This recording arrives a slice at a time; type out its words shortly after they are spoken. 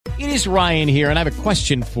It is Ryan here, and I have a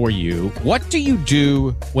question for you. What do you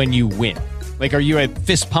do when you win? Like, are you a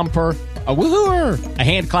fist pumper, a woohooer, a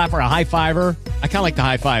hand clapper, a high fiver? I kind of like the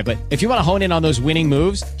high five, but if you want to hone in on those winning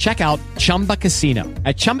moves, check out Chumba Casino.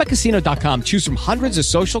 At ChumbaCasino.com, choose from hundreds of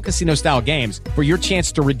social casino-style games for your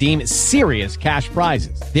chance to redeem serious cash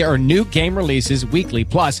prizes. There are new game releases weekly,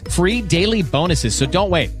 plus free daily bonuses. So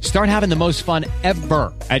don't wait. Start having the most fun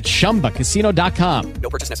ever at ChumbaCasino.com.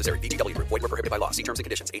 No purchase necessary. VGW. Void where prohibited by law. See terms and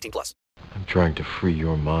conditions. 18+. I'm trying to free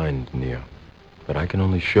your mind, Neo. But I can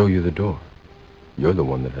only show you the door. You're the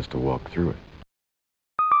one that has to walk through it.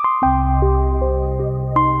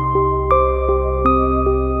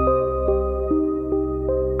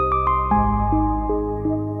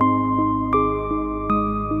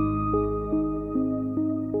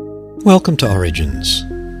 Welcome to Origins,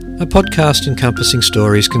 a podcast encompassing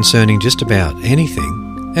stories concerning just about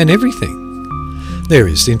anything and everything. There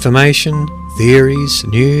is information, theories,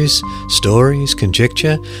 news, stories,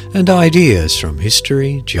 conjecture, and ideas from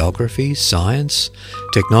history, geography, science,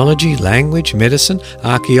 technology, language, medicine,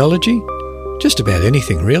 archaeology, just about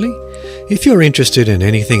anything really. If you're interested in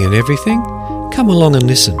anything and everything, come along and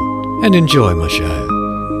listen and enjoy my show.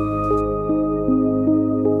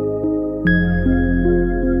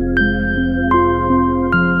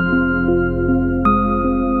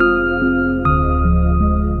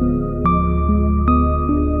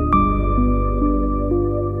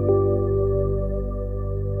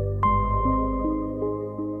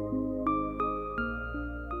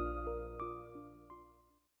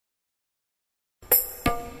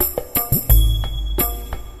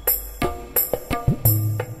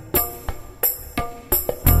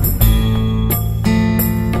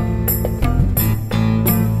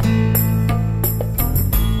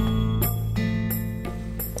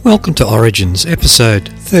 Welcome to Origins, episode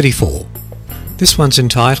 34. This one's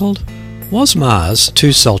entitled, Was Mars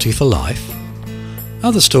Too Salty for Life?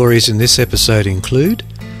 Other stories in this episode include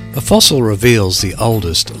a fossil reveals the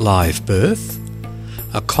oldest live birth,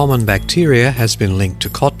 a common bacteria has been linked to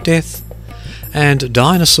cot death, and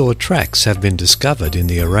dinosaur tracks have been discovered in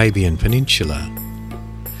the Arabian Peninsula.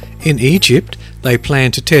 In Egypt, they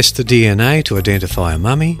plan to test the DNA to identify a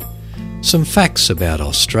mummy, some facts about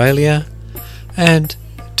Australia, and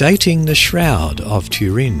dating the Shroud of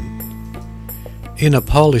Turin. In a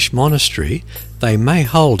Polish monastery, they may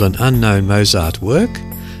hold an unknown Mozart work,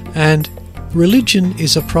 and religion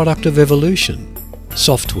is a product of evolution,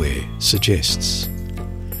 software suggests.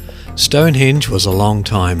 Stonehenge was a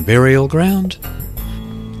long-time burial ground.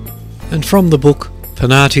 And from the book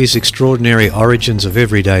Penati's Extraordinary Origins of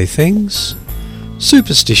Everyday Things,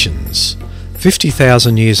 Superstitions,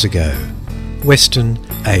 50,000 years ago, Western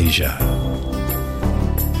Asia.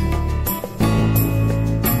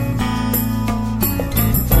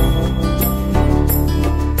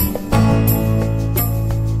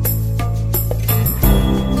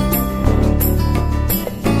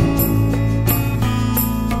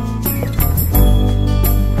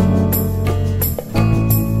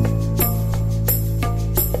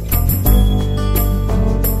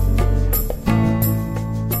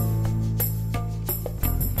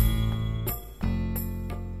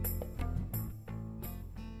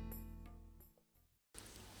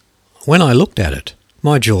 When I looked at it,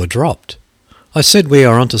 my jaw dropped. I said we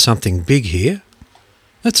are onto something big here.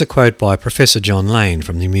 That's a quote by Professor John Lane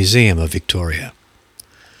from the Museum of Victoria.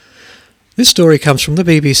 This story comes from the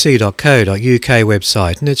bbc.co.uk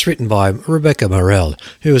website, and it's written by Rebecca Morell,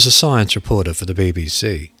 who is a science reporter for the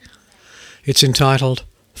BBC. It's entitled,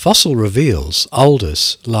 Fossil Reveals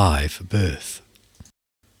Oldest Live Birth.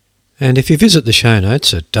 And if you visit the show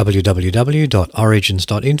notes at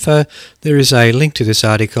www.origins.info, there is a link to this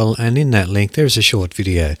article, and in that link there is a short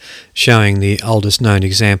video showing the oldest known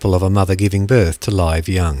example of a mother giving birth to live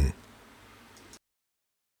young.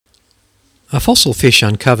 A fossil fish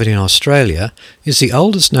uncovered in Australia is the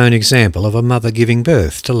oldest known example of a mother giving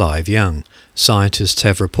birth to live young, scientists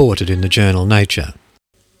have reported in the journal Nature.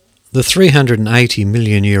 The 380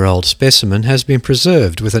 million-year-old specimen has been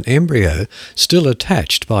preserved with an embryo still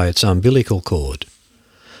attached by its umbilical cord.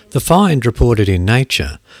 The find, reported in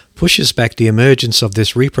Nature, pushes back the emergence of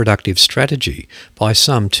this reproductive strategy by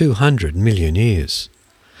some 200 million years.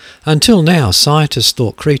 Until now, scientists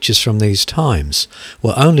thought creatures from these times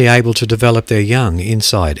were only able to develop their young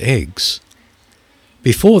inside eggs.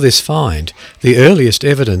 Before this find, the earliest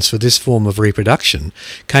evidence for this form of reproduction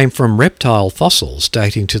came from reptile fossils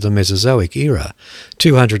dating to the Mesozoic era,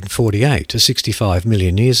 248 to 65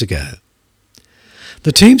 million years ago.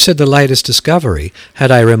 The team said the latest discovery had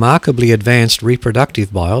a remarkably advanced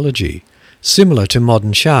reproductive biology, similar to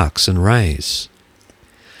modern sharks and rays.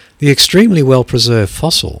 The extremely well-preserved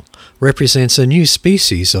fossil represents a new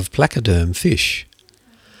species of placoderm fish.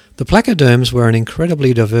 The placoderms were an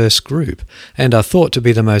incredibly diverse group and are thought to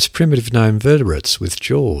be the most primitive known vertebrates with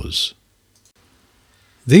jaws.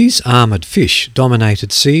 These armoured fish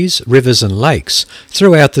dominated seas, rivers and lakes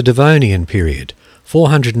throughout the Devonian period,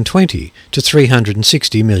 420 to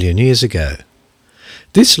 360 million years ago.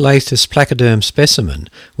 This latest placoderm specimen,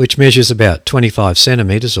 which measures about 25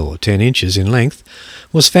 centimetres or 10 inches in length,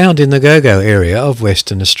 was found in the Gogo area of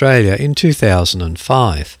Western Australia in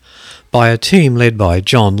 2005 by a team led by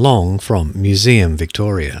John Long from Museum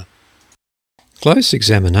Victoria. Close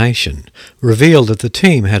examination revealed that the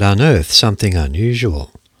team had unearthed something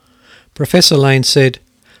unusual. Professor Lane said,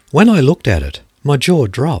 "When I looked at it, my jaw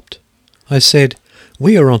dropped. I said,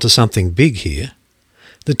 'We are onto something big here.'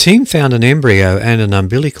 The team found an embryo and an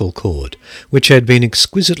umbilical cord, which had been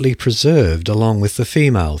exquisitely preserved along with the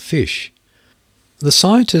female fish. The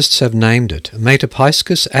scientists have named it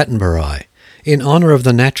Metapiscus attenboroughi, in honour of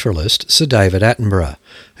the naturalist Sir David Attenborough,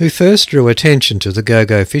 who first drew attention to the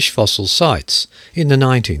Gogo fish fossil sites in the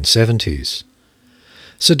 1970s.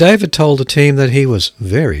 Sir David told the team that he was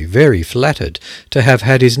very, very flattered to have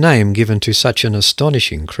had his name given to such an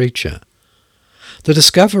astonishing creature. The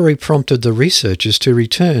discovery prompted the researchers to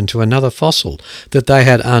return to another fossil that they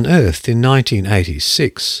had unearthed in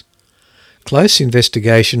 1986. Close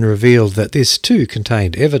investigation revealed that this too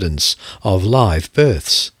contained evidence of live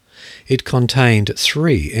births. It contained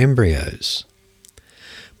 3 embryos.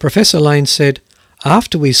 Professor Lane said,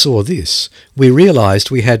 "After we saw this, we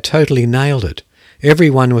realised we had totally nailed it.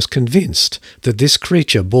 Everyone was convinced that this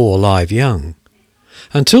creature bore live young.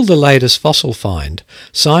 Until the latest fossil find,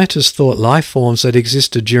 scientists thought life forms that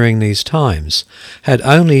existed during these times had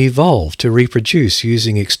only evolved to reproduce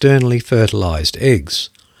using externally fertilized eggs,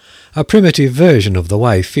 a primitive version of the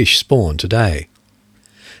way fish spawn today.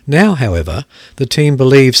 Now, however, the team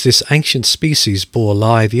believes this ancient species bore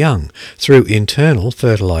live young through internal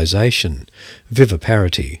fertilization,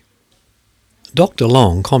 viviparity." Dr.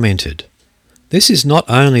 Long commented, "This is not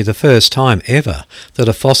only the first time ever that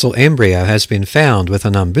a fossil embryo has been found with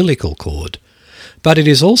an umbilical cord, but it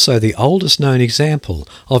is also the oldest known example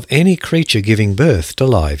of any creature giving birth to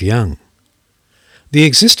live young. The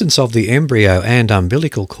existence of the embryo and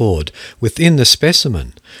umbilical cord within the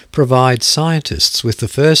specimen provides scientists with the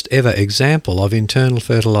first ever example of internal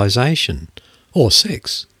fertilization, or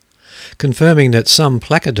sex, confirming that some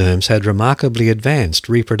placoderms had remarkably advanced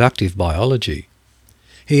reproductive biology."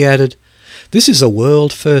 He added, "This is a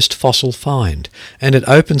world-first fossil find, and it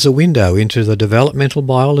opens a window into the developmental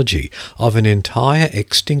biology of an entire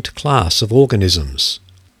extinct class of organisms."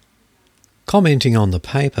 Commenting on the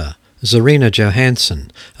paper, Zarina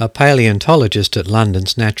Johansson, a paleontologist at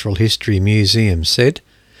London's Natural History Museum, said,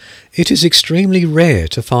 "It is extremely rare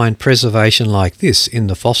to find preservation like this in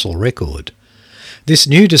the fossil record. This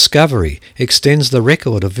new discovery extends the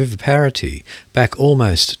record of viviparity back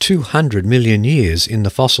almost 200 million years in the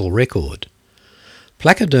fossil record.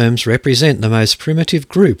 Placoderms represent the most primitive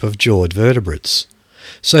group of jawed vertebrates.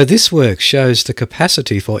 So this work shows the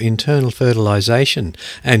capacity for internal fertilization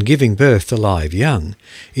and giving birth to live young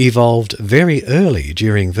evolved very early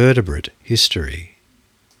during vertebrate history."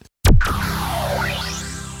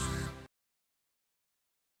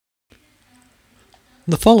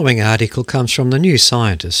 The following article comes from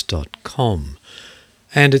thenewscientist.com,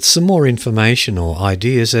 and it's some more information or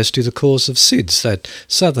ideas as to the cause of SIDS, that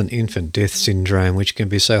sudden infant death syndrome, which can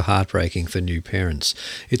be so heartbreaking for new parents.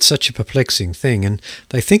 It's such a perplexing thing, and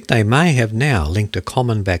they think they may have now linked a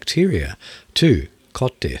common bacteria to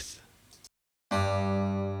cot death.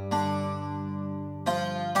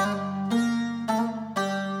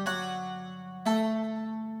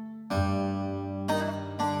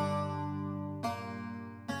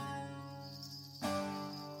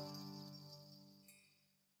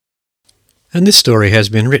 And this story has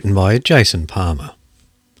been written by Jason Palmer.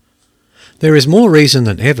 There is more reason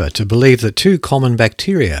than ever to believe that 2 common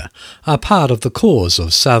bacteria are part of the cause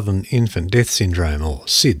of sudden infant death syndrome, or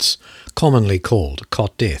SIDS, commonly called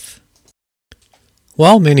cot death.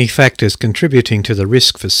 While many factors contributing to the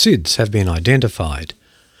risk for SIDS have been identified,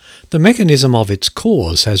 the mechanism of its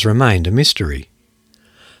cause has remained a mystery.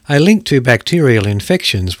 A link to bacterial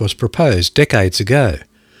infections was proposed decades ago,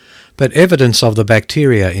 but evidence of the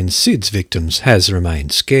bacteria in SIDS victims has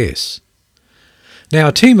remained scarce. Now,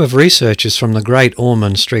 a team of researchers from the Great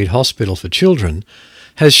Ormond Street Hospital for Children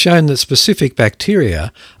has shown that specific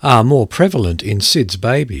bacteria are more prevalent in SIDS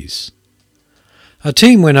babies. A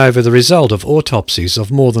team went over the result of autopsies of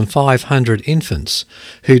more than 500 infants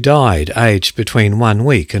who died aged between 1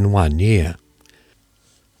 week and 1 year.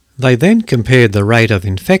 They then compared the rate of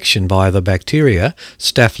infection by the bacteria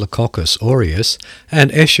Staphylococcus aureus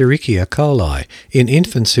and Escherichia coli in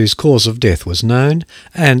infants whose cause of death was known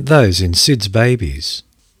and those in SIDS babies.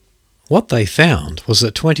 What they found was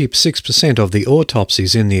that 26% of the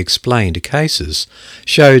autopsies in the explained cases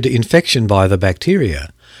showed infection by the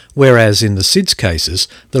bacteria, whereas in the SIDS cases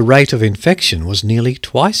the rate of infection was nearly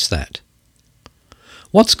twice that.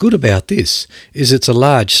 What's good about this is it's a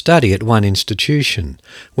large study at one institution,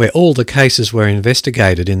 where all the cases were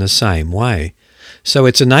investigated in the same way, so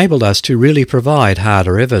it's enabled us to really provide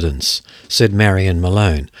harder evidence, said Marion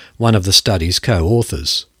Malone, one of the study's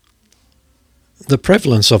co-authors. The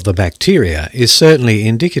prevalence of the bacteria is certainly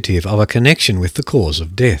indicative of a connection with the cause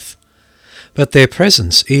of death, but their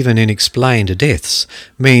presence even in explained deaths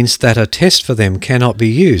means that a test for them cannot be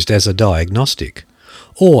used as a diagnostic,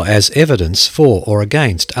 or as evidence for or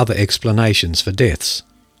against other explanations for deaths.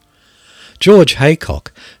 George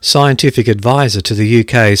Haycock, scientific advisor to the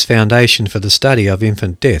UK's Foundation for the Study of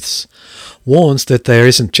Infant Deaths, warns that there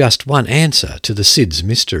isn't just one answer to the SIDS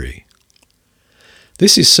mystery.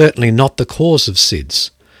 This is certainly not the cause of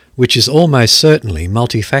SIDS, which is almost certainly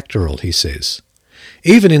multifactorial, he says.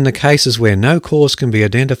 Even in the cases where no cause can be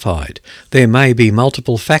identified, there may be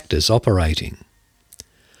multiple factors operating.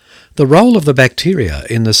 The role of the bacteria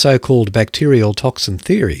in the so-called bacterial toxin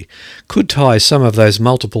theory could tie some of those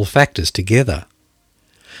multiple factors together.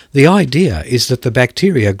 The idea is that the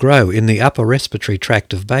bacteria grow in the upper respiratory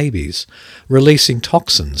tract of babies, releasing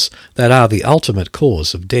toxins that are the ultimate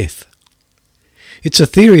cause of death. It's a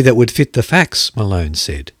theory that would fit the facts, Malone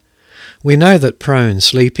said. We know that prone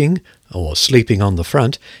sleeping, or sleeping on the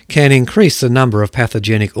front, can increase the number of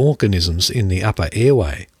pathogenic organisms in the upper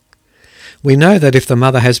airway. We know that if the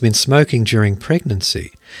mother has been smoking during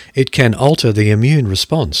pregnancy, it can alter the immune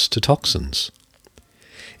response to toxins.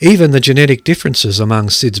 Even the genetic differences among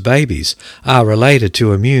SIDS babies are related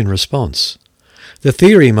to immune response. The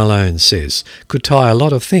theory, Malone says, could tie a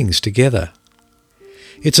lot of things together.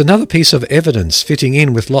 It's another piece of evidence fitting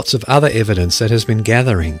in with lots of other evidence that has been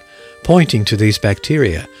gathering, pointing to these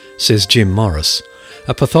bacteria, says Jim Morris,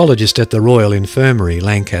 a pathologist at the Royal Infirmary,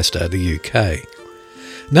 Lancaster, the UK.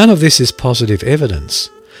 None of this is positive evidence,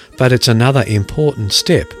 but it's another important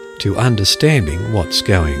step to understanding what's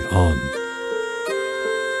going on.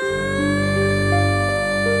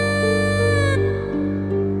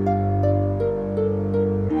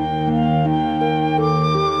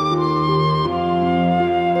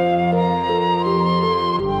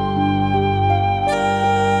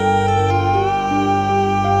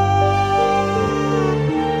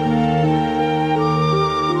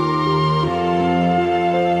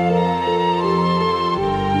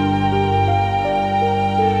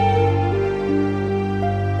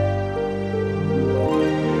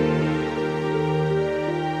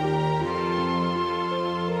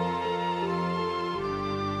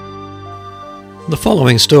 The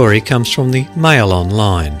following story comes from the Mail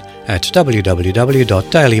Online at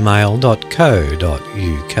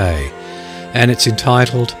www.dailymail.co.uk and it's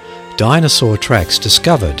entitled Dinosaur Tracks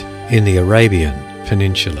Discovered in the Arabian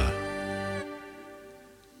Peninsula.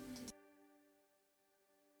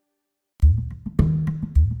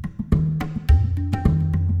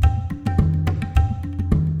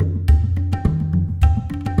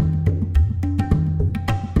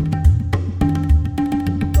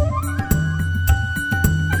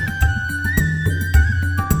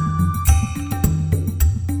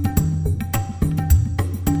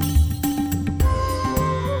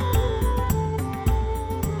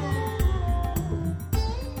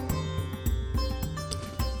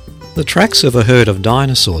 The tracks of a herd of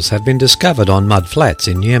dinosaurs have been discovered on mud flats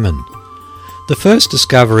in Yemen, the first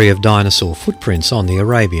discovery of dinosaur footprints on the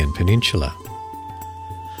Arabian Peninsula.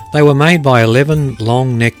 They were made by 11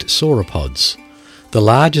 long-necked sauropods, the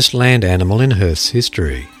largest land animal in Earth's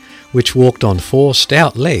history, which walked on 4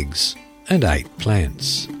 stout legs and ate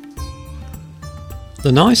plants.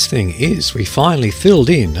 The nice thing is we finally filled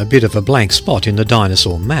in a bit of a blank spot in the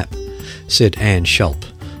dinosaur map, said Anne Schulp,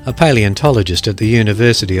 a paleontologist at the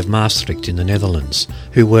University of Maastricht in the Netherlands,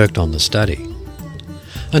 who worked on the study.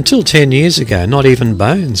 Until 10 years ago, not even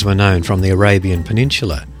bones were known from the Arabian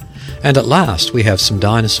Peninsula, and at last we have some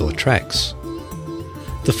dinosaur tracks.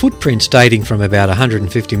 The footprints dating from about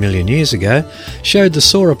 150 million years ago showed the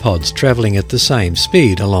sauropods travelling at the same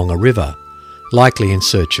speed along a river, likely in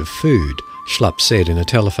search of food, Schlupp said in a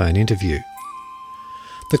telephone interview.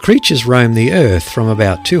 The creatures roamed the Earth from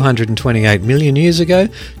about 228 million years ago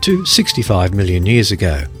to 65 million years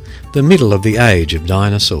ago, the middle of the age of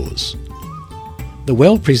dinosaurs. The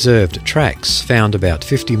well-preserved tracks, found about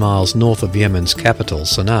 50 miles north of Yemen's capital,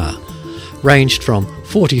 Sana'a, ranged from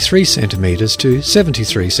 43 centimetres to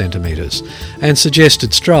 73 centimetres and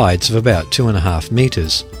suggested strides of about 2.5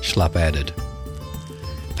 metres, Schlupp added.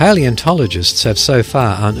 Paleontologists have so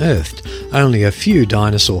far unearthed only a few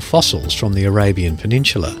dinosaur fossils from the Arabian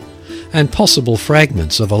Peninsula and possible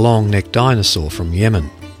fragments of a long-necked dinosaur from Yemen.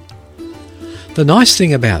 The nice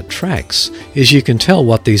thing about tracks is you can tell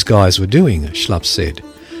what these guys were doing, Schlupp said.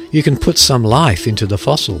 You can put some life into the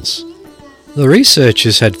fossils. The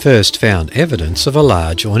researchers had first found evidence of a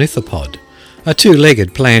large ornithopod, a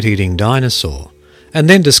two-legged plant-eating dinosaur, and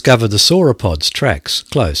then discovered the sauropod's tracks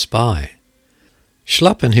close by.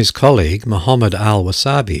 Schlupp and his colleague Mohammed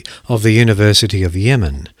al-Wasabi of the University of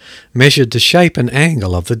Yemen measured the shape and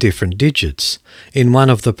angle of the different digits in one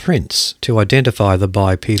of the prints to identify the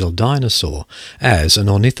bipedal dinosaur as an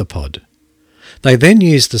ornithopod. They then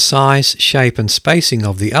used the size, shape and spacing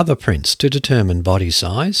of the other prints to determine body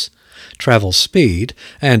size, travel speed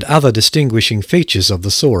and other distinguishing features of the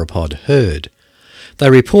sauropod herd. They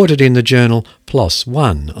reported in the journal PLOS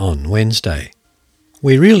ONE on Wednesday.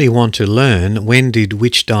 We really want to learn when did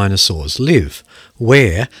which dinosaurs live,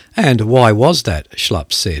 where, and why was that,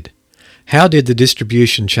 Schlupp said. How did the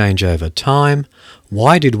distribution change over time?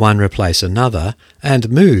 Why did one replace another and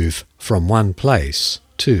move from one place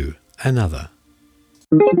to another?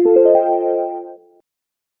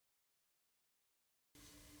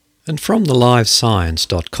 And from the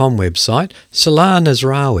livescience.com website, Salah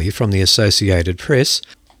Nasrawi from the Associated Press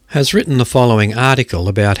has written the following article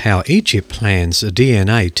about how Egypt plans a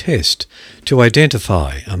DNA test to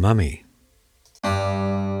identify a mummy.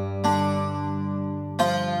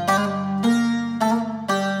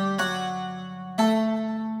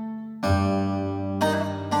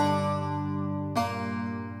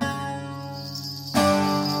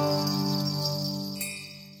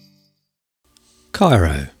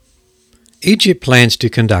 Cairo. Egypt plans to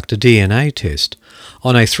conduct a DNA test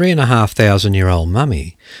on a 3,500-year-old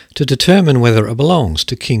mummy to determine whether it belongs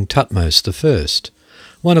to King Thutmose I,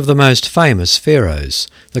 one of the most famous pharaohs,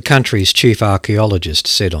 the country's chief archaeologist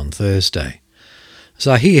said on Thursday.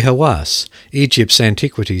 Zahir Hawass, Egypt's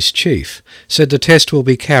antiquities chief, said the test will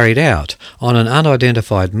be carried out on an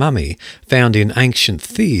unidentified mummy found in ancient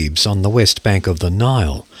Thebes on the west bank of the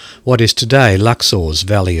Nile, what is today Luxor's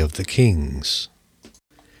Valley of the Kings.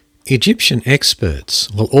 Egyptian experts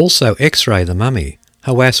will also X-ray the mummy,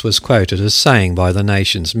 Hawass was quoted as saying by the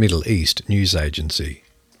nation's Middle East news agency.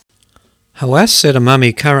 Hawass said a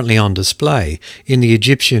mummy currently on display in the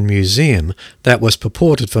Egyptian Museum that was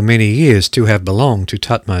purported for many years to have belonged to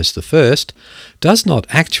Thutmose I does not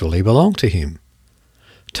actually belong to him.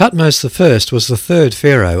 Thutmose I was the third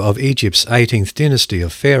pharaoh of Egypt's 18th dynasty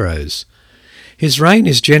of pharaohs. His reign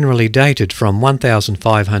is generally dated from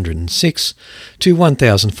 1506 to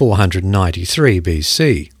 1493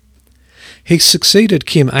 BC. He succeeded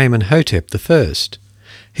King Amenhotep I.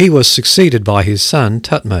 He was succeeded by his son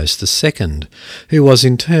Thutmose II, who was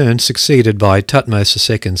in turn succeeded by Thutmose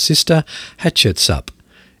II's sister Hatshepsut,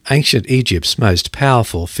 ancient Egypt's most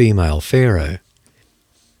powerful female pharaoh.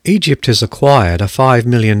 Egypt has acquired a $5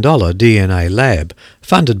 million DNA lab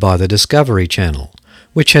funded by the Discovery Channel,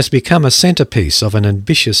 which has become a centrepiece of an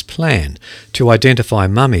ambitious plan to identify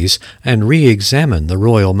mummies and re-examine the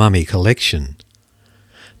royal mummy collection.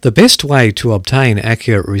 The best way to obtain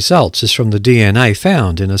accurate results is from the DNA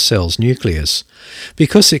found in a cell's nucleus,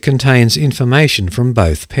 because it contains information from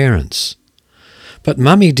both parents. But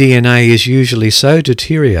mummy DNA is usually so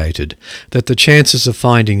deteriorated that the chances of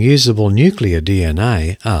finding usable nuclear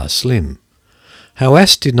DNA are slim.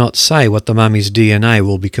 Hawass did not say what the mummy's DNA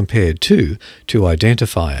will be compared to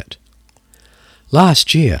identify it.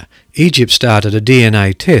 Last year, Egypt started a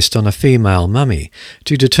DNA test on a female mummy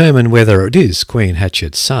to determine whether it is Queen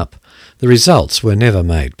Hatshepsut. The results were never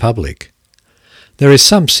made public. There is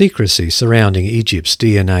some secrecy surrounding Egypt's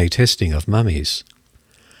DNA testing of mummies.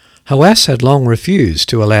 Hawass had long refused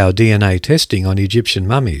to allow DNA testing on Egyptian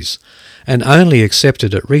mummies, and only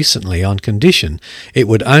accepted it recently on condition it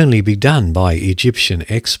would only be done by Egyptian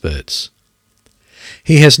experts.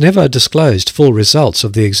 He has never disclosed full results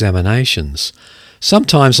of the examinations,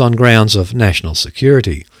 sometimes on grounds of national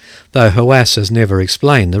security, though Hawass has never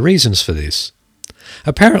explained the reasons for this.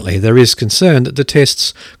 Apparently there is concern that the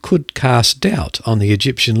tests could cast doubt on the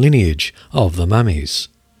Egyptian lineage of the mummies.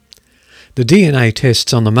 The DNA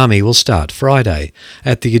tests on the mummy will start Friday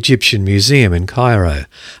at the Egyptian Museum in Cairo,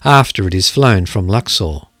 after it is flown from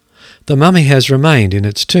Luxor. The mummy has remained in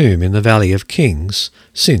its tomb in the Valley of Kings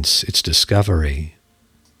since its discovery.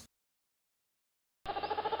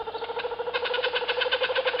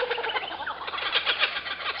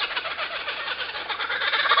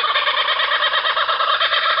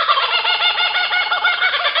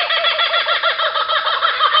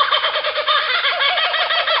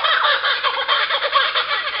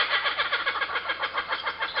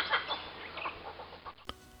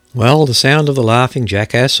 Well, the sound of the laughing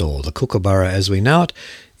jackass, or the kookaburra as we know it,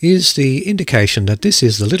 is the indication that this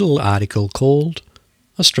is the little article called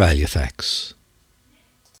Australia Facts.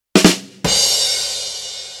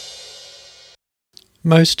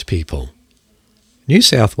 Most people. New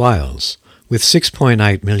South Wales, with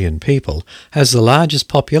 6.8 million people, has the largest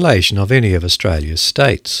population of any of Australia's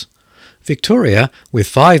states. Victoria, with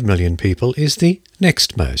 5 million people, is the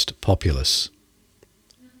next most populous.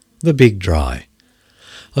 The Big Dry.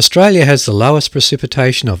 Australia has the lowest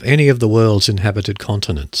precipitation of any of the world's inhabited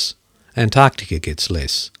continents. Antarctica gets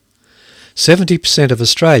less. 70% of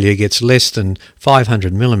Australia gets less than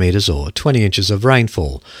 500 millimetres or 20 inches of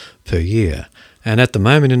rainfall per year. And at the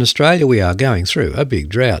moment in Australia we are going through a big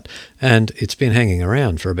drought, and it's been hanging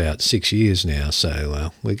around for about 6 years now,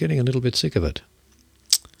 so we're getting a little bit sick of it.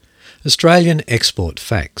 Australian export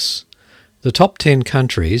facts. The top 10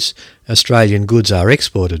 countries Australian goods are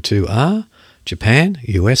exported to are Japan,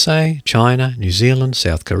 USA, China, New Zealand,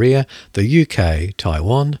 South Korea, the UK,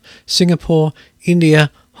 Taiwan, Singapore,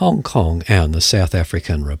 India, Hong Kong and the South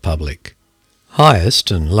African Republic.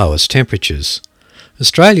 Highest and lowest temperatures.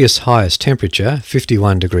 Australia's highest temperature,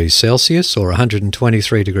 51 degrees Celsius or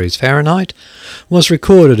 123 degrees Fahrenheit, was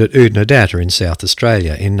recorded at Oodnadatta in South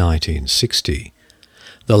Australia in 1960.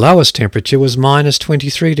 The lowest temperature was minus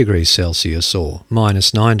 23 degrees Celsius or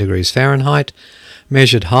minus 9 degrees Fahrenheit,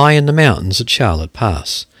 measured high in the mountains at Charlotte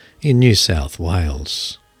Pass in New South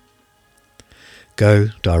Wales.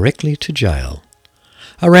 Go directly to jail.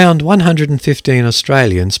 Around 115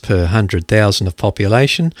 Australians per 100,000 of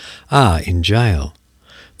population are in jail.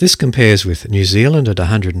 This compares with New Zealand at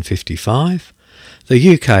 155,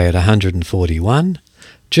 the UK at 141,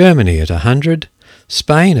 Germany at 100,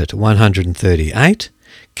 Spain at 138,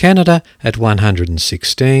 Canada at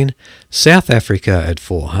 116, South Africa at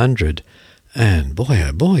 400, and boy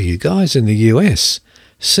oh boy, you guys in the US,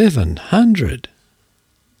 700.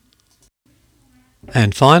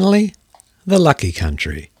 And finally, the lucky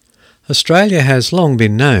country. Australia has long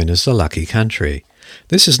been known as the lucky country.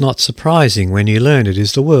 This is not surprising when you learn it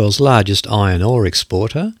is the world's largest iron ore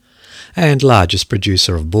exporter and largest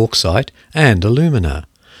producer of bauxite and alumina.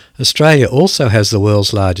 Australia also has the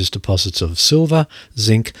world's largest deposits of silver,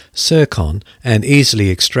 zinc, zircon and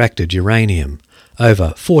easily extracted uranium, over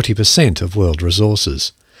 40% of world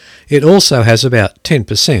resources. It also has about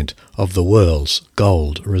 10% of the world's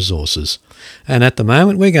gold resources. And at the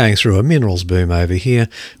moment we're going through a minerals boom over here,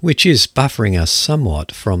 which is buffering us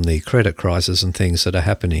somewhat from the credit crisis and things that are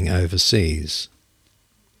happening overseas.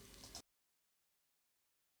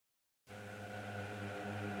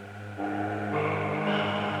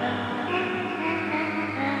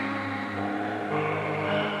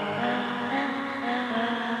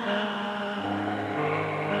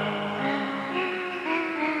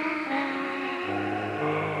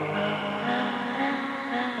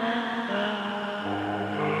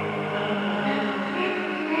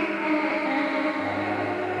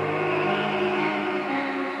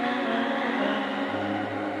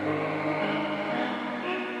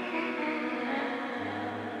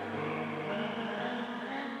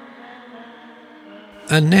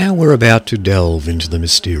 And now we're about to delve into the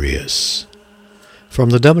mysterious. From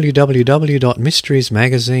the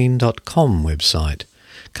www.mysteriesmagazine.com website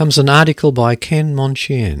comes an article by Ken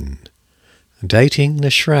Monchien, dating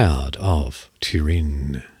the Shroud of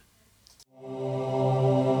Turin.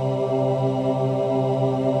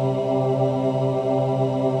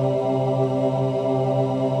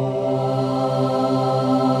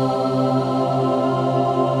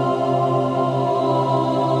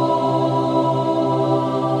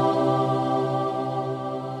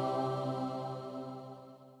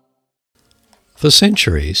 For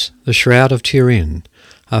centuries, the Shroud of Turin,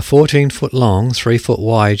 a 14-foot-long,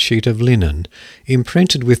 3-foot-wide sheet of linen,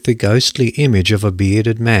 imprinted with the ghostly image of a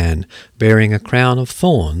bearded man bearing a crown of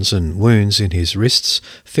thorns and wounds in his wrists,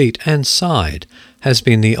 feet and side, has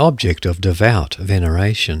been the object of devout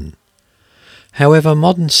veneration. However,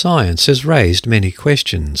 modern science has raised many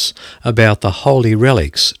questions about the holy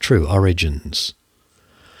relic's true origins.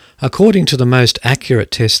 According to the most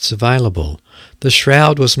accurate tests available, the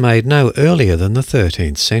shroud was made no earlier than the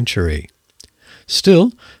 13th century.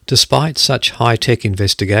 Still, despite such high-tech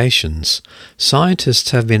investigations,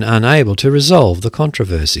 scientists have been unable to resolve the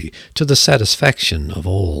controversy to the satisfaction of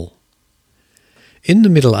all. In the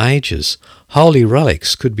Middle Ages, holy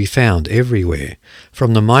relics could be found everywhere,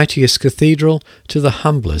 from the mightiest cathedral to the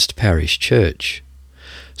humblest parish church.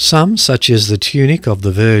 Some, such as the tunic of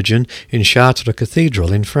the Virgin in Chartres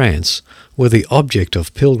Cathedral in France, were the object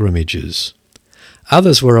of pilgrimages.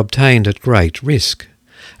 Others were obtained at great risk,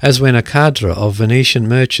 as when a cadre of Venetian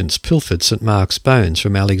merchants pilfered St Mark's bones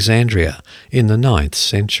from Alexandria in the 9th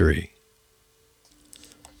century.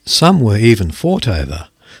 Some were even fought over,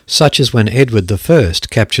 such as when Edward I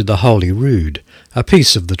captured the Holy Rood, a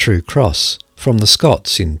piece of the True Cross, from the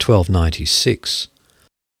Scots in 1296.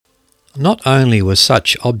 Not only were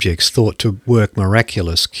such objects thought to work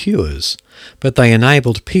miraculous cures, but they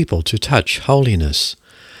enabled people to touch holiness,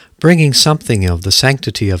 bringing something of the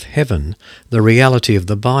sanctity of heaven, the reality of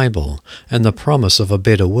the Bible, and the promise of a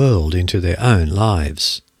better world into their own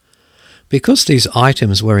lives. Because these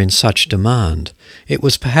items were in such demand, it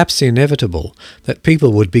was perhaps inevitable that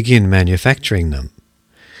people would begin manufacturing them.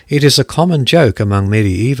 It is a common joke among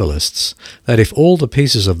medievalists that if all the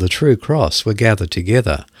pieces of the True Cross were gathered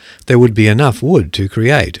together, there would be enough wood to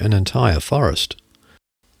create an entire forest.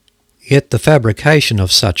 Yet the fabrication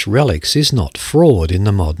of such relics is not fraud in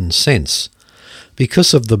the modern sense,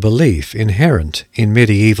 because of the belief inherent in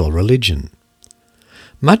medieval religion.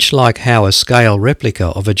 Much like how a scale replica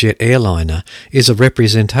of a jet airliner is a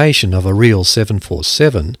representation of a real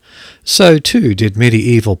 747, so too did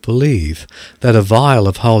medieval believe that a vial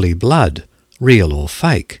of holy blood, real or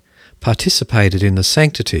fake, participated in the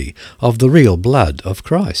sanctity of the real blood of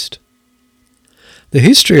Christ. The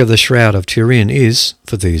history of the Shroud of Turin is,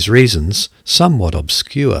 for these reasons, somewhat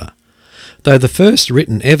obscure, though the first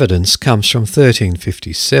written evidence comes from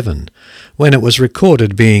 1357, when it was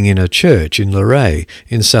recorded being in a church in Lorraine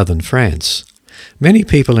in southern France. Many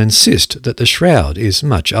people insist that the shroud is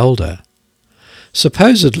much older.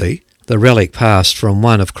 Supposedly, the relic passed from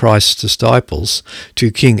one of Christ's disciples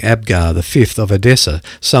to King Abgar V of Edessa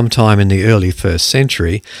sometime in the early 1st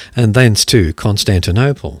century, and thence to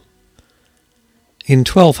Constantinople. In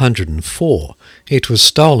 1204, it was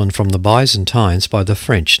stolen from the Byzantines by the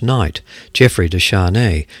French knight, Geoffrey de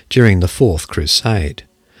Charnay, during the Fourth Crusade.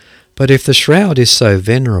 But if the shroud is so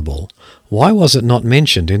venerable, why was it not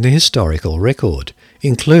mentioned in the historical record,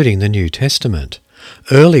 including the New Testament,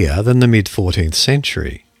 earlier than the mid-14th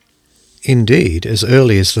century? Indeed, as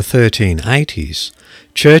early as the 1380s,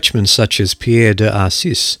 churchmen such as Pierre de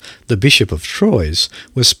Arcis, the Bishop of Troyes,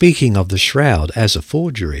 were speaking of the shroud as a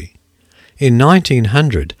forgery. In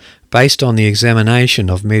 1900, based on the examination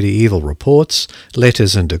of medieval reports,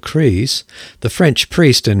 letters and decrees, the French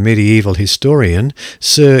priest and medieval historian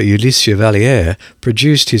Sir Ulysse Chevalier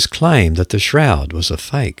produced his claim that the shroud was a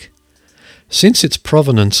fake. Since its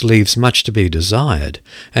provenance leaves much to be desired,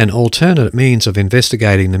 an alternate means of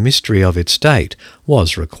investigating the mystery of its date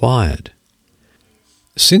was required.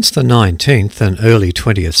 Since the 19th and early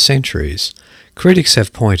 20th centuries, critics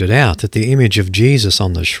have pointed out that the image of Jesus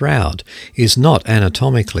on the shroud is not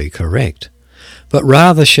anatomically correct, but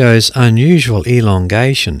rather shows unusual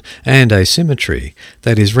elongation and asymmetry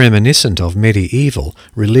that is reminiscent of medieval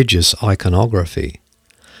religious iconography.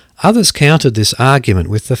 Others countered this argument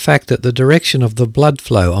with the fact that the direction of the blood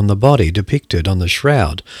flow on the body depicted on the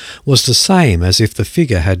shroud was the same as if the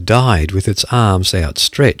figure had died with its arms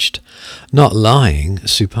outstretched, not lying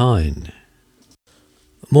supine.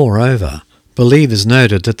 Moreover, believers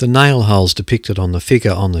noted that the nail holes depicted on the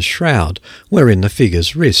figure on the shroud were in the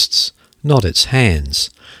figure's wrists, not its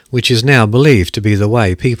hands, which is now believed to be the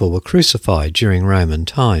way people were crucified during Roman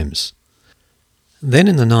times. Then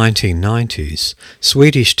in the 1990s,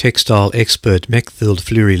 Swedish textile expert Mechthild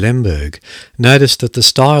Fleury-Lemberg noticed that the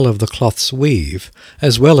style of the cloth's weave,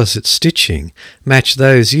 as well as its stitching, matched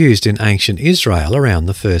those used in ancient Israel around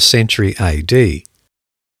the 1st century AD.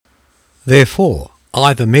 Therefore,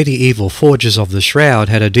 either medieval forgers of the shroud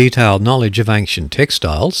had a detailed knowledge of ancient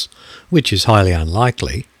textiles, which is highly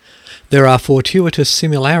unlikely. There are fortuitous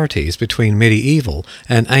similarities between medieval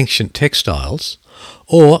and ancient textiles,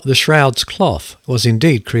 or the shroud's cloth was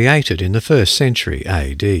indeed created in the 1st century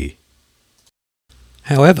AD.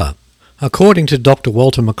 However, according to Dr.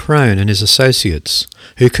 Walter McCrone and his associates,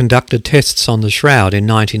 who conducted tests on the shroud in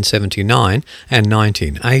 1979 and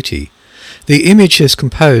 1980, the image is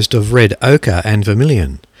composed of red ochre and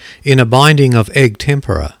vermilion, in a binding of egg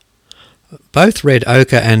tempera. Both red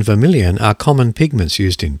ochre and vermilion are common pigments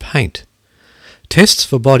used in paint. Tests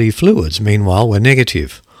for body fluids, meanwhile, were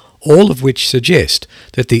negative, all of which suggest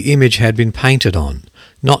that the image had been painted on,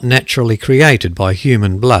 not naturally created by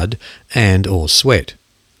human blood and or sweat.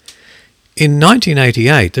 In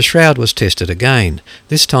 1988, the shroud was tested again,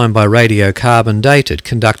 this time by radiocarbon dated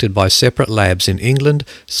conducted by separate labs in England,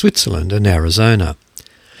 Switzerland and Arizona.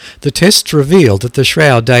 The tests revealed that the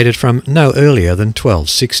shroud dated from no earlier than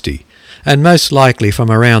 1260, and most likely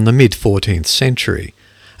from around the mid-14th century,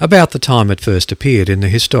 about the time it first appeared in the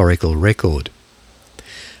historical record.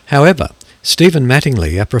 However, Stephen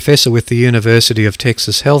Mattingly, a professor with the University of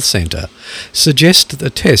Texas Health Center, suggests that the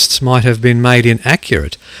tests might have been made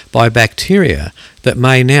inaccurate by bacteria that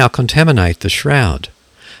may now contaminate the shroud,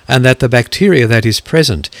 and that the bacteria that is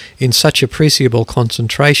present in such appreciable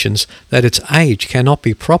concentrations that its age cannot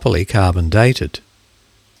be properly carbon dated.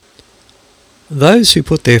 Those who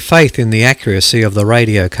put their faith in the accuracy of the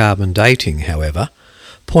radiocarbon dating, however,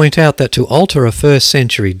 point out that to alter a 1st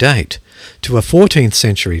century date to a 14th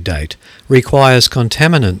century date requires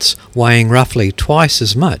contaminants weighing roughly twice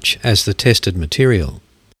as much as the tested material.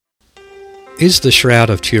 Is the Shroud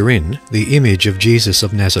of Turin the image of Jesus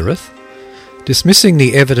of Nazareth? Dismissing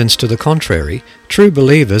the evidence to the contrary, true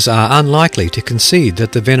believers are unlikely to concede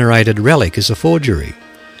that the venerated relic is a forgery.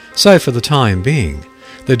 So for the time being,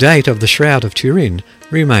 the date of the Shroud of Turin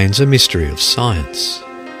remains a mystery of science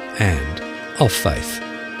and of faith.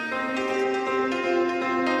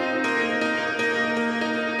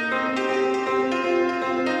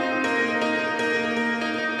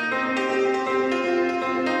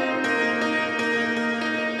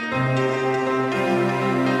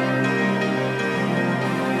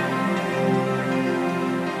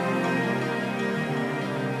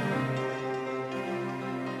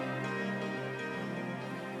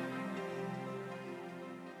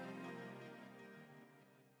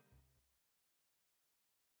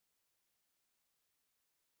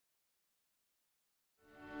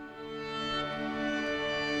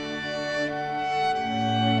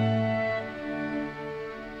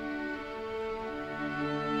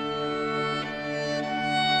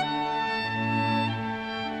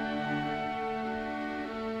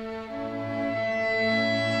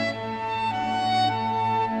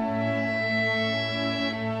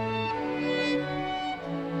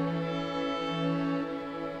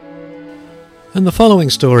 And the following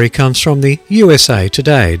story comes from the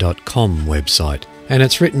usatoday.com website, and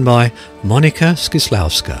it's written by Monika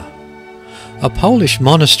Skislowska. A Polish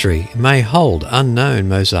monastery may hold unknown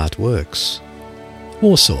Mozart works.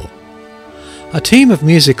 Warsaw. A team of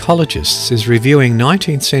musicologists is reviewing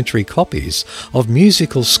 19th century copies of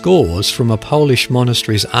musical scores from a Polish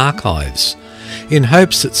monastery's archives, in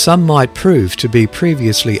hopes that some might prove to be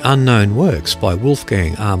previously unknown works by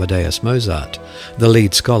Wolfgang Amadeus Mozart, the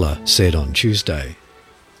lead scholar said on Tuesday.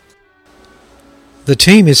 The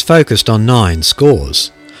team is focused on 9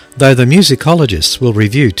 scores, though the musicologists will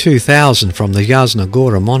review 2,000 from the Jasna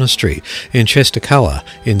Góra Monastery in Częstochowa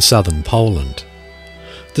in southern Poland.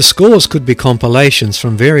 The scores could be compilations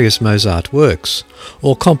from various Mozart works,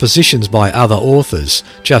 or compositions by other authors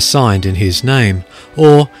just signed in his name,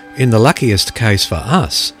 or, in the luckiest case for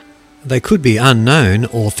us, they could be unknown,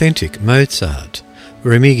 authentic Mozart,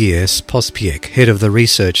 Remigiusz Pospiech, head of the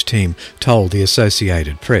research team, told the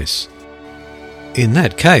Associated Press. In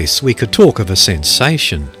that case, we could talk of a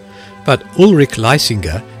sensation, but Ulrich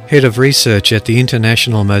Leisinger, head of research at the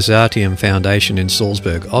International Mozarteum Foundation in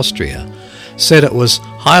Salzburg, Austria, said it was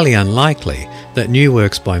highly unlikely that new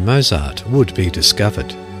works by Mozart would be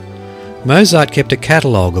discovered. Mozart kept a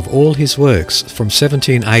catalogue of all his works from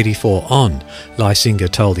 1784 on,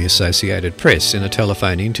 Leisinger told the Associated Press in a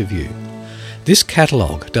telephone interview. This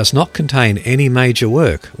catalogue does not contain any major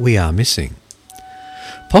work we are missing.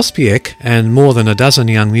 Pospiech and more than a dozen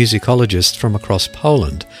young musicologists from across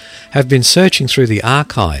Poland have been searching through the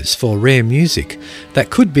archives for rare music that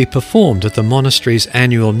could be performed at the monastery's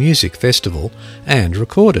annual music festival and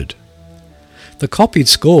recorded. The copied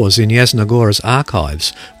scores in Jasna Góra's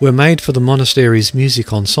archives were made for the monastery's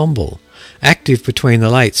music ensemble, active between the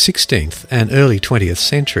late 16th and early 20th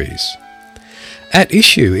centuries. At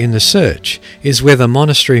issue in the search is whether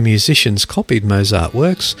monastery musicians copied Mozart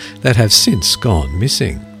works that have since gone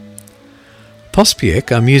missing.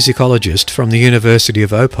 Pospiech, a musicologist from the University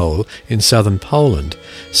of Opole in southern Poland,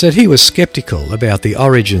 said he was sceptical about the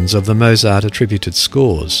origins of the Mozart-attributed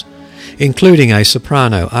scores, including a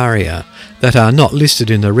soprano aria that are not listed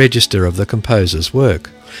in the register of the composer's work,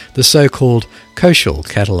 the so-called Koschel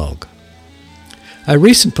catalogue. A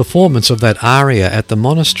recent performance of that aria at the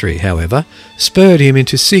monastery, however, spurred him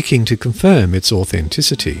into seeking to confirm its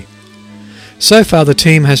authenticity. So far the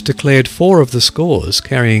team has declared 4 of the scores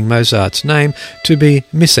carrying Mozart's name to be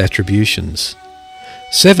misattributions.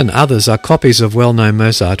 7 others are copies of well-known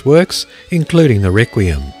Mozart works, including the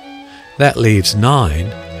Requiem. That leaves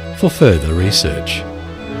 9 for further research.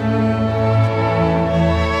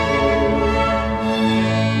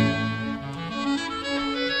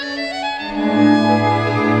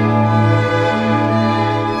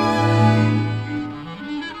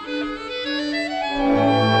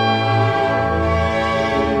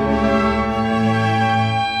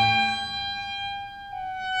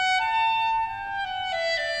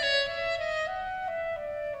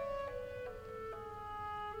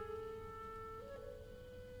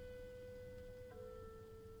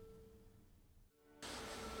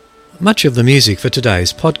 Much of the music for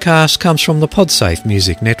today's podcast comes from the Podsafe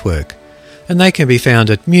Music Network, and they can be found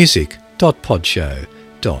at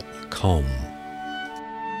music.podshow.com.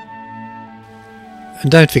 And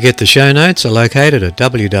don't forget the show notes are located at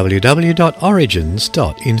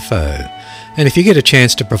www.origins.info. And if you get a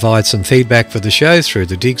chance to provide some feedback for the show through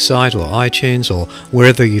the Dig site or iTunes or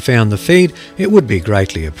wherever you found the feed, it would be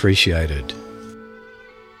greatly appreciated.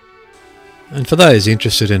 And for those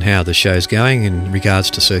interested in how the show's going in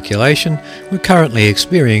regards to circulation, we're currently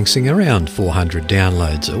experiencing around 400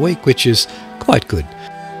 downloads a week, which is quite good.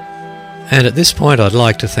 And at this point I'd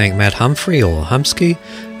like to thank Matt Humphrey, or Humsky,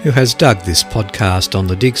 who has dug this podcast on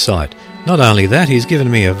the Dig site. Not only that, he's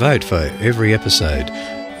given me a vote for every episode.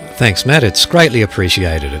 Thanks, Matt, it's greatly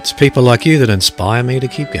appreciated. It's people like you that inspire me to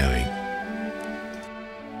keep going.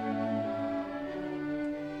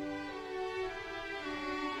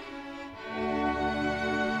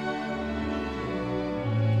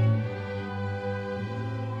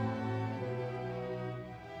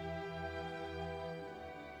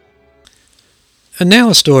 And now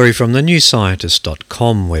a story from the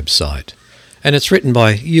newscientist.com website, and it's written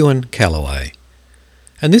by Ewan Calloway.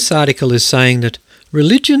 And this article is saying that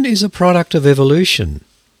religion is a product of evolution,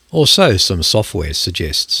 or so some software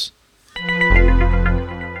suggests.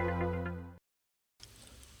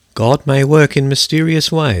 God may work in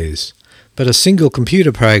mysterious ways, but a single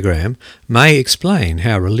computer program may explain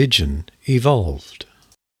how religion evolved.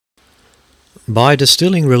 By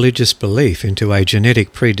distilling religious belief into a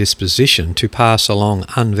genetic predisposition to pass along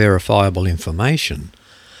unverifiable information,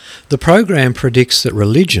 the program predicts that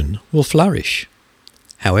religion will flourish.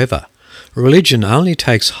 However, religion only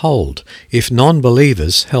takes hold if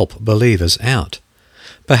non-believers help believers out,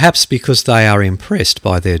 perhaps because they are impressed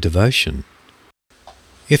by their devotion.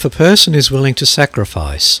 If a person is willing to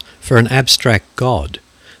sacrifice for an abstract God,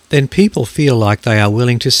 then people feel like they are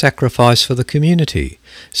willing to sacrifice for the community,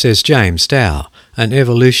 says James Dow, an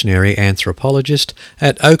evolutionary anthropologist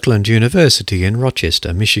at Oakland University in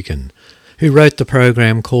Rochester, Michigan, who wrote the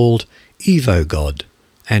program called EvoGod.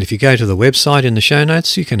 And if you go to the website in the show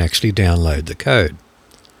notes, you can actually download the code.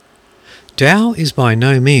 Dow is by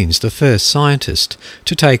no means the first scientist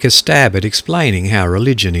to take a stab at explaining how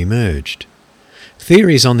religion emerged.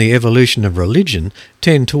 Theories on the evolution of religion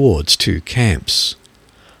tend towards two camps.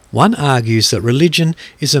 One argues that religion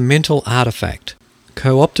is a mental artifact,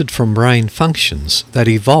 co-opted from brain functions that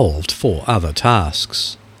evolved for other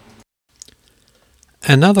tasks.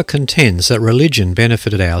 Another contends that religion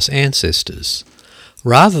benefited our ancestors.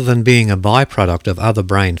 Rather than being a byproduct of other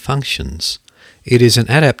brain functions, it is an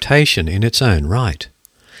adaptation in its own right.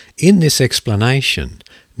 In this explanation,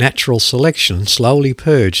 natural selection slowly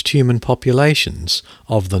purged human populations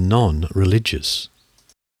of the non-religious.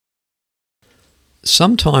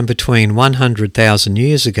 Sometime between 100,000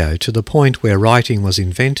 years ago to the point where writing was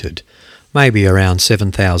invented, maybe around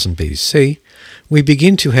 7000 BC, we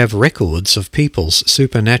begin to have records of people's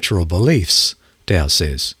supernatural beliefs, Dow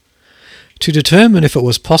says. To determine if it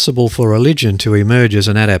was possible for religion to emerge as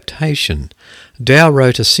an adaptation, Dow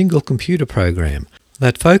wrote a single computer program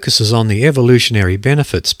that focuses on the evolutionary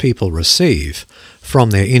benefits people receive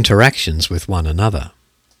from their interactions with one another.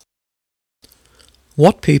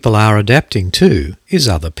 What people are adapting to is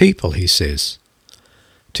other people, he says.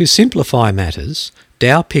 To simplify matters,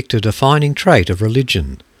 Dow picked a defining trait of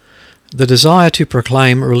religion, the desire to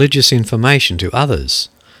proclaim religious information to others,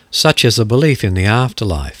 such as a belief in the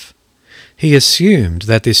afterlife. He assumed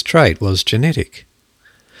that this trait was genetic.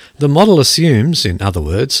 The model assumes, in other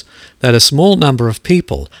words, that a small number of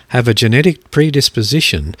people have a genetic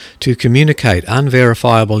predisposition to communicate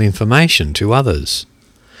unverifiable information to others.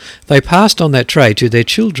 They passed on that trait to their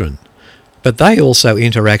children, but they also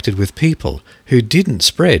interacted with people who didn't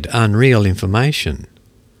spread unreal information.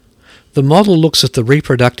 The model looks at the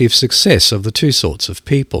reproductive success of the two sorts of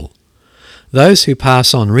people, those who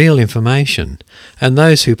pass on real information and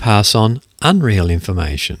those who pass on unreal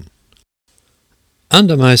information.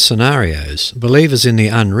 Under most scenarios, believers in the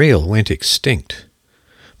unreal went extinct.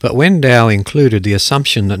 But when Dow included the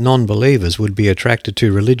assumption that non-believers would be attracted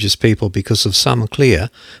to religious people because of some clear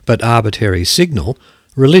but arbitrary signal,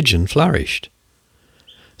 religion flourished.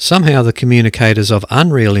 Somehow the communicators of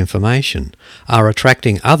unreal information are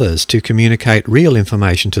attracting others to communicate real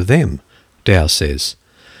information to them, Dow says,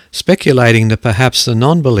 speculating that perhaps the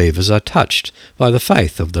non-believers are touched by the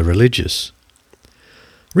faith of the religious.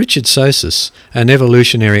 Richard Sosis, an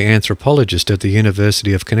evolutionary anthropologist at the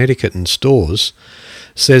University of Connecticut in Storrs,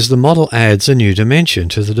 says the model adds a new dimension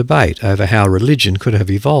to the debate over how religion could have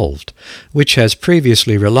evolved, which has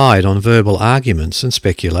previously relied on verbal arguments and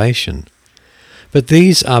speculation. But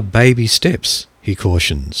these are baby steps, he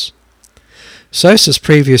cautions. Sosis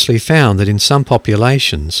previously found that in some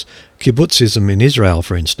populations, kibbutzism in Israel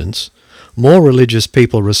for instance, more religious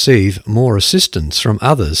people receive more assistance from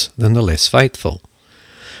others than the less faithful.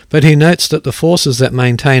 But he notes that the forces that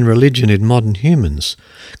maintain religion in modern humans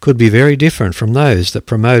could be very different from those that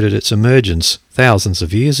promoted its emergence thousands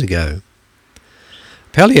of years ago.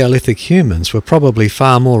 Paleolithic humans were probably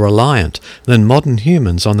far more reliant than modern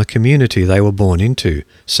humans on the community they were born into,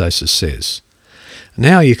 Sosis says.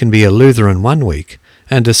 Now you can be a Lutheran one week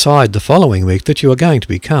and decide the following week that you are going to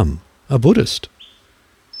become a Buddhist.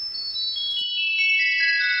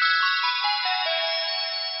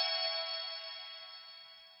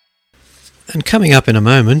 And coming up in a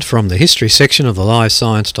moment from the history section of the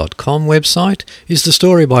livescience.com website is the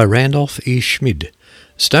story by Randolph E. Schmid.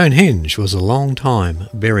 Stonehenge was a long-time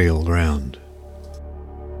burial ground.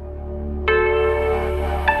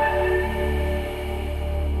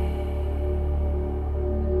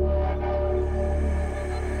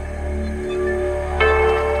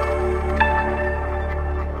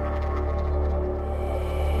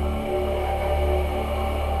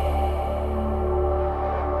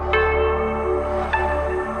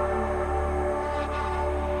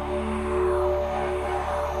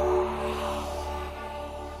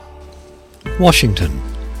 Washington.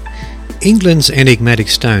 England's enigmatic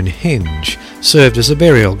Stonehenge served as a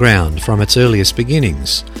burial ground from its earliest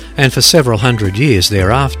beginnings, and for several hundred years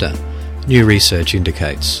thereafter, new research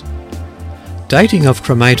indicates. Dating of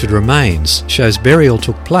cremated remains shows burial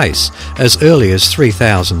took place as early as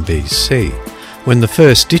 3000 BC, when the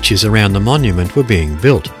first ditches around the monument were being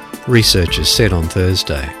built, researchers said on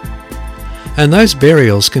Thursday. And those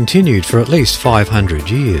burials continued for at least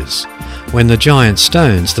 500 years, when the giant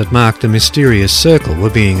stones that marked the mysterious circle were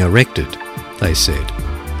being erected, they said.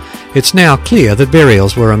 It's now clear that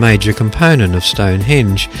burials were a major component of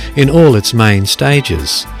Stonehenge in all its main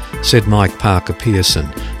stages, said Mike Parker Pearson,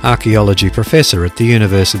 archaeology professor at the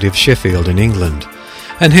University of Sheffield in England,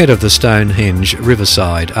 and head of the Stonehenge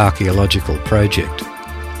Riverside Archaeological Project.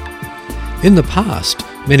 In the past,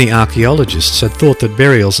 many archaeologists had thought that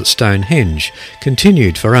burials at Stonehenge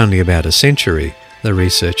continued for only about a century, the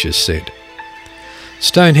researchers said.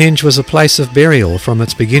 Stonehenge was a place of burial from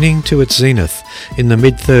its beginning to its zenith in the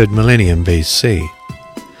mid-3rd millennium BC.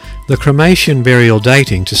 The cremation burial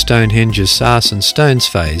dating to Stonehenge's sarsen stones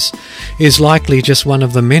phase is likely just one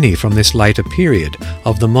of the many from this later period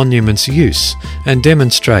of the monument's use and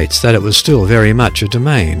demonstrates that it was still very much a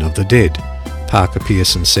domain of the dead, Parker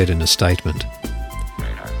Pearson said in a statement.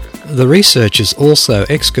 The researchers also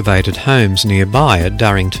excavated homes nearby at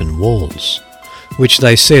Durrington Walls, which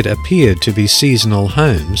they said appeared to be seasonal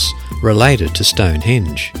homes related to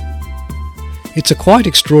Stonehenge. It's a quite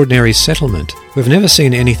extraordinary settlement. We've never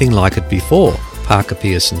seen anything like it before, Parker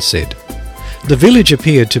Pearson said. The village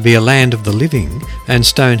appeared to be a land of the living, and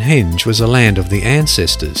Stonehenge was a land of the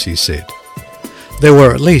ancestors, he said. There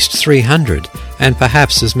were at least 300, and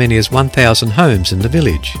perhaps as many as 1,000 homes in the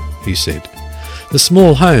village, he said. The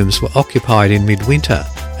small homes were occupied in midwinter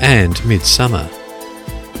and midsummer.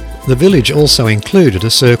 The village also included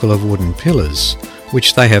a circle of wooden pillars,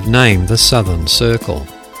 which they have named the Southern Circle.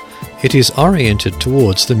 It is oriented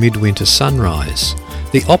towards the midwinter sunrise,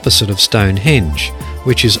 the opposite of Stonehenge,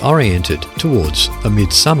 which is oriented towards the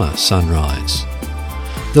midsummer sunrise.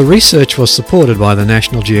 The research was supported by the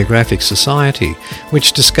National Geographic Society,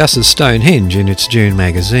 which discusses Stonehenge in its June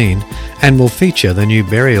magazine, and will feature the new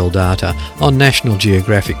burial data on National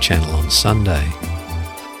Geographic Channel on Sunday.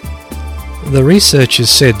 The researchers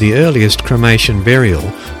said the earliest cremation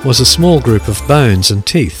burial was a small group of bones and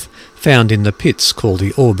teeth found in the pits called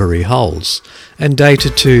the Aubrey Holes, and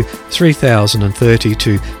dated to 3030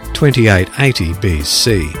 to 2880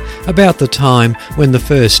 BC, about the time when the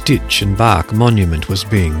first ditch and bark monument was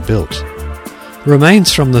being built.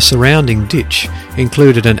 Remains from the surrounding ditch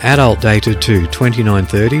included an adult dated to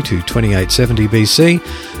 2930 to 2870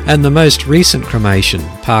 BC, and the most recent cremation,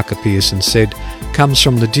 Parker Pearson said, comes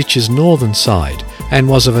from the ditch's northern side and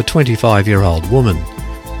was of a 25-year-old woman.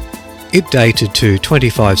 It dated to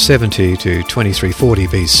 2570 to 2340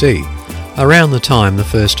 BC, around the time the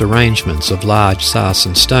first arrangements of large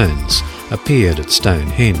sarsen stones appeared at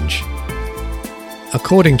Stonehenge.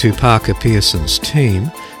 According to Parker Pearson's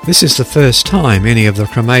team, this is the first time any of the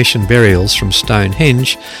cremation burials from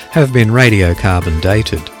Stonehenge have been radiocarbon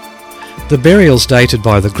dated. The burials dated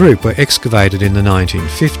by the group were excavated in the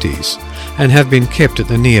 1950s and have been kept at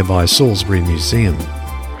the nearby Salisbury Museum.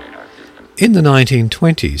 In the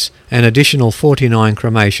 1920s, an additional 49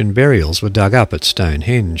 cremation burials were dug up at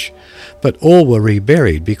Stonehenge, but all were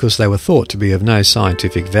reburied because they were thought to be of no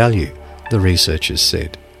scientific value, the researchers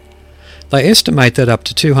said. They estimate that up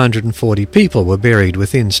to 240 people were buried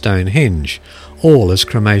within Stonehenge, all as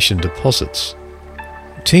cremation deposits.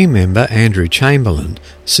 Team member Andrew Chamberlain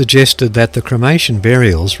suggested that the cremation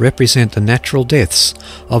burials represent the natural deaths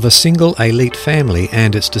of a single elite family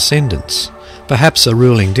and its descendants, perhaps a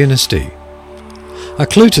ruling dynasty. A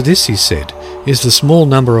clue to this, he said, is the small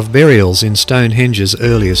number of burials in Stonehenge's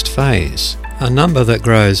earliest phase, a number that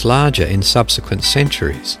grows larger in subsequent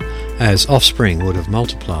centuries, as offspring would have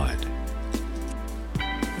multiplied.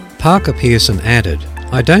 Parker Pearson added,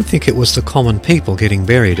 "I don't think it was the common people getting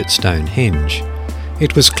buried at Stonehenge.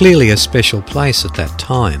 It was clearly a special place at that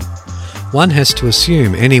time. One has to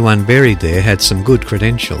assume anyone buried there had some good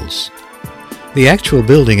credentials. The actual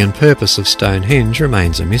building and purpose of Stonehenge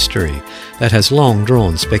remains a mystery that has long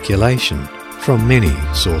drawn speculation from many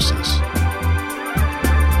sources."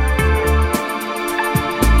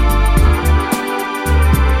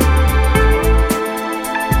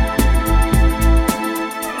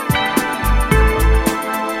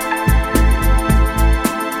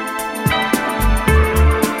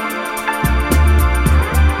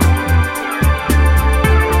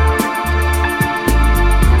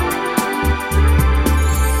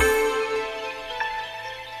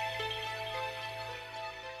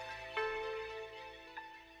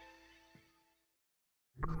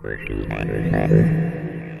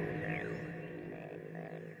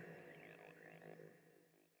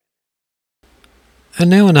 And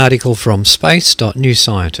now an article from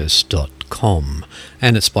space.newscientist.com,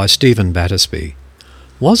 and it's by Stephen Battersby.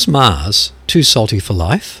 Was Mars too salty for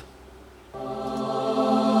life?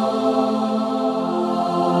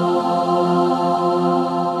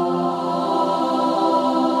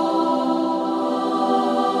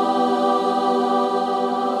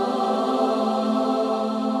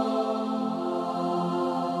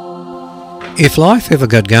 If life ever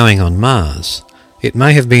got going on Mars, it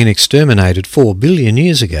may have been exterminated 4 billion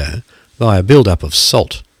years ago by a build-up of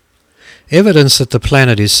salt. Evidence that the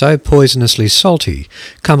planet is so poisonously salty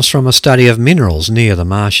comes from a study of minerals near the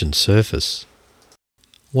Martian surface.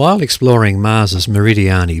 While exploring Mars's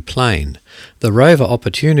Meridiani plain, the rover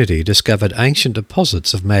Opportunity discovered ancient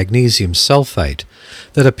deposits of magnesium sulfate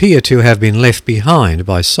that appear to have been left behind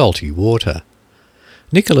by salty water.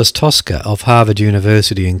 Nicholas Tosca of Harvard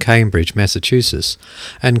University in Cambridge, Massachusetts,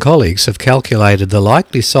 and colleagues have calculated the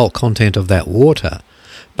likely salt content of that water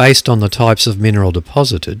based on the types of mineral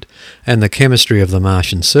deposited and the chemistry of the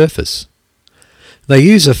Martian surface. They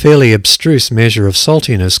use a fairly abstruse measure of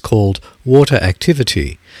saltiness called water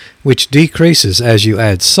activity, which decreases as you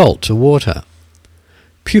add salt to water.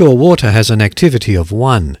 Pure water has an activity of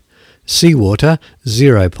 1, seawater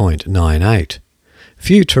 0.98.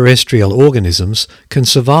 Few terrestrial organisms can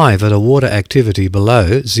survive at a water activity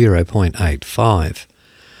below 0.85.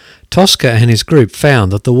 Tosca and his group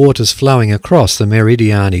found that the waters flowing across the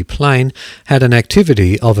Meridiani plain had an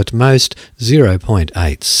activity of at most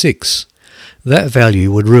 0.86. That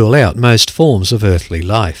value would rule out most forms of earthly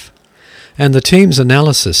life. And the team's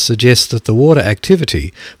analysis suggests that the water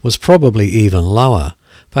activity was probably even lower,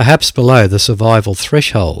 perhaps below the survival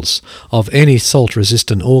thresholds of any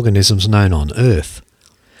salt-resistant organisms known on Earth.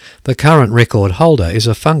 The current record holder is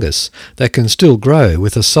a fungus that can still grow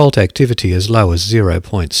with a salt activity as low as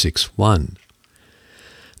 0.61.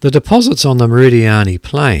 The deposits on the Meridiani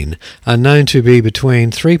plain are known to be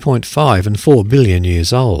between 3.5 and 4 billion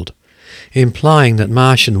years old, implying that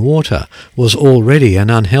Martian water was already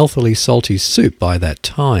an unhealthily salty soup by that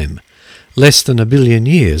time, less than 1 billion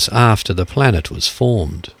years after the planet was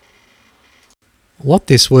formed. What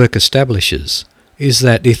this work establishes is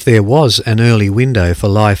that if there was an early window for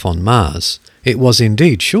life on Mars, it was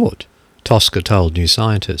indeed short, Tosca told New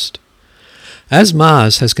Scientist. As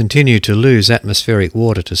Mars has continued to lose atmospheric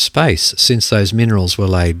water to space since those minerals were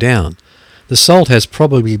laid down, the salt has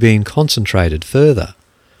probably been concentrated further.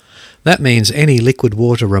 That means any liquid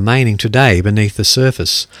water remaining today beneath the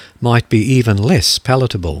surface might be even less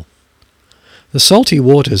palatable. The salty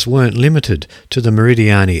waters weren't limited to the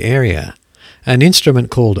Meridiani area. An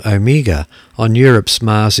instrument called Omega on Europe's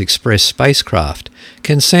Mars Express spacecraft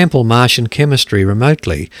can sample Martian chemistry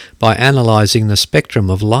remotely by analysing the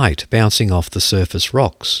spectrum of light bouncing off the surface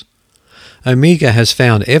rocks. Omega has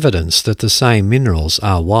found evidence that the same minerals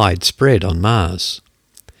are widespread on Mars.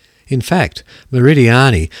 In fact,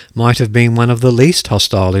 Meridiani might have been one of the least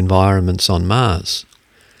hostile environments on Mars.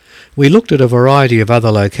 We looked at a variety of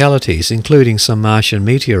other localities, including some Martian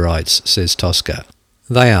meteorites, says Tosca.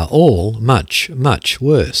 They are all much, much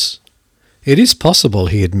worse. It is possible,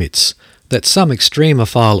 he admits, that some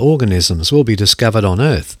extremophile organisms will be discovered on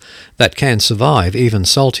Earth that can survive even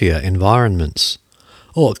saltier environments.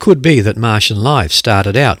 Or it could be that Martian life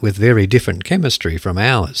started out with very different chemistry from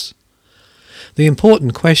ours. The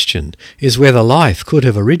important question is whether life could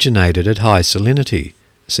have originated at high salinity,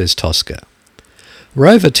 says Tosca.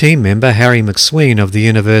 Rover team member Harry McSween of the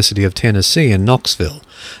University of Tennessee in Knoxville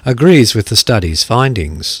agrees with the study's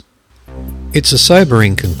findings. It's a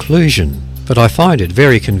sobering conclusion, but I find it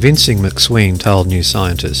very convincing, McSween told New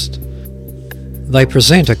Scientist. They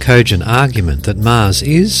present a cogent argument that Mars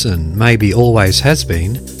is, and maybe always has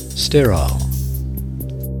been, sterile.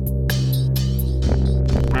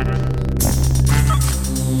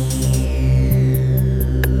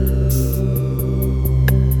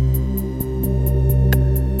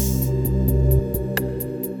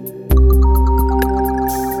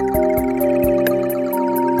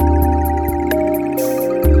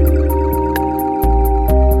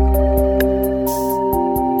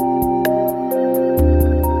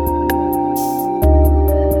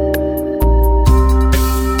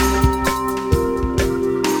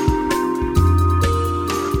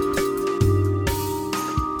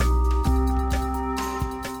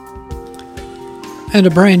 And a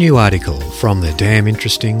brand new article from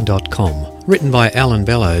thedaminteresting.com, written by Alan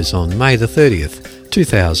Bellows on May the 30th,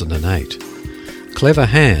 2008. Clever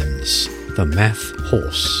Hands, the Math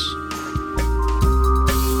Horse.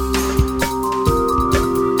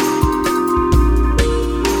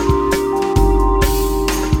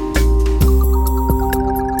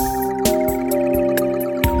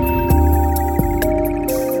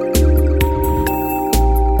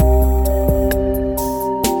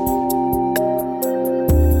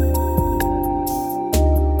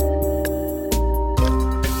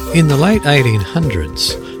 In the late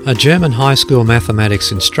 1800s, a German high school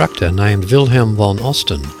mathematics instructor named Wilhelm von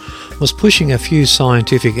Osten was pushing a few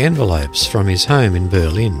scientific envelopes from his home in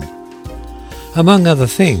Berlin. Among other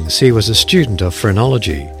things, he was a student of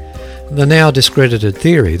phrenology, the now discredited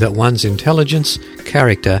theory that one's intelligence,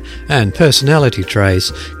 character and personality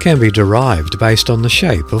traits can be derived based on the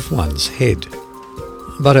shape of one's head.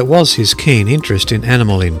 But it was his keen interest in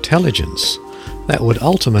animal intelligence that would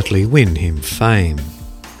ultimately win him fame.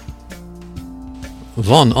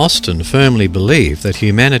 Von Osten firmly believed that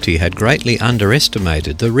humanity had greatly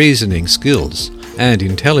underestimated the reasoning skills and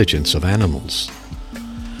intelligence of animals.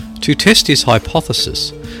 To test his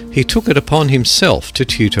hypothesis, he took it upon himself to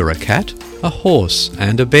tutor a cat, a horse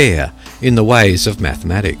and a bear in the ways of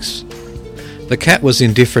mathematics. The cat was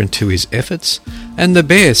indifferent to his efforts, and the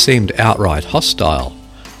bear seemed outright hostile,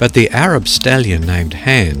 but the Arab stallion named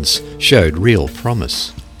Hans showed real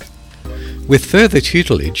promise. With further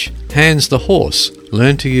tutelage, Hans the horse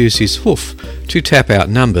learned to use his hoof to tap out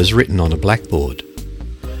numbers written on a blackboard.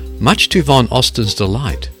 Much to von Osten's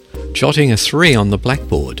delight, jotting a 3 on the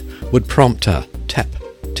blackboard would prompt a tap,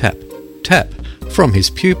 tap, tap from his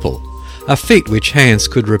pupil, a feat which Hans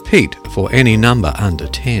could repeat for any number under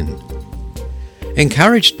 10.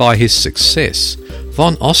 Encouraged by his success,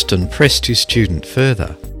 von Osten pressed his student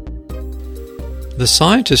further. The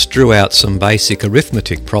scientist drew out some basic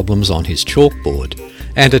arithmetic problems on his chalkboard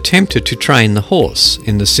and attempted to train the horse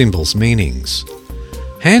in the symbols' meanings.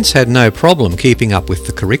 Hans had no problem keeping up with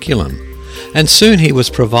the curriculum, and soon he was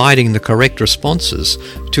providing the correct responses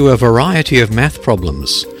to a variety of math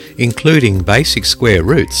problems, including basic square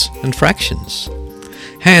roots and fractions.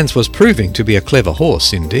 Hans was proving to be a clever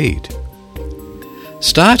horse indeed.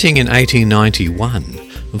 Starting in 1891,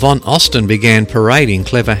 von Osten began parading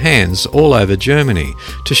clever Hans all over Germany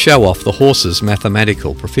to show off the horse's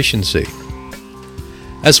mathematical proficiency.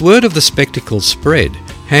 As word of the spectacle spread,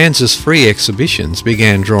 Hans's free exhibitions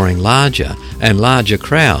began drawing larger and larger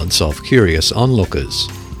crowds of curious onlookers.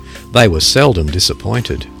 They were seldom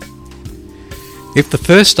disappointed. If the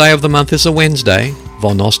first day of the month is a Wednesday,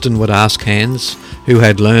 von Osten would ask Hans, who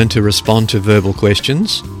had learned to respond to verbal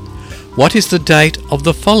questions, what is the date of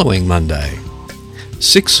the following Monday?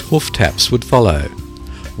 6 hoof taps would follow.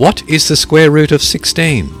 What is the square root of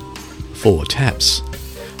 16? 4 taps.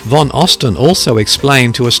 Von Osten also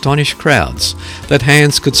explained to astonished crowds that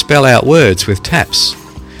Hans could spell out words with taps,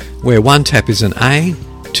 where 1 tap is an A,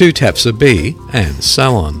 2 taps a B, and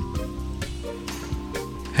so on.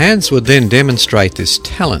 Hans would then demonstrate this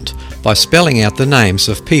talent by spelling out the names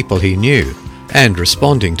of people he knew and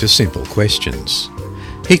responding to simple questions.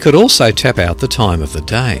 He could also tap out the time of the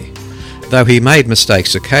day. Though he made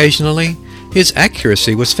mistakes occasionally, his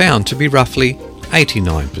accuracy was found to be roughly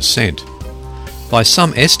 89%. By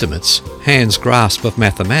some estimates, Hans' grasp of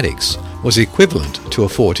mathematics was equivalent to a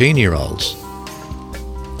 14-year-old's.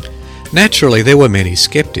 Naturally, there were many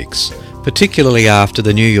skeptics, particularly after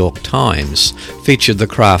the New York Times featured the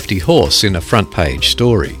crafty horse in a front-page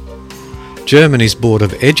story. Germany's Board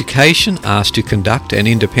of Education asked to conduct an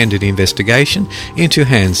independent investigation into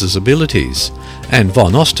Hans's abilities, and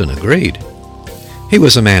von Osten agreed. He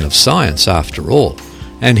was a man of science after all,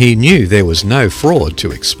 and he knew there was no fraud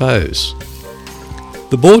to expose.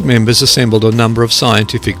 The board members assembled a number of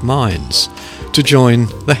scientific minds to join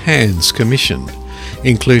the Hans Commission,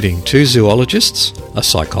 including 2 zoologists, a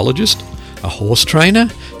psychologist, a horse trainer,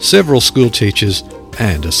 several school teachers,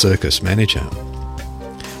 and a circus manager.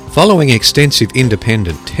 Following extensive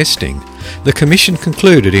independent testing, the Commission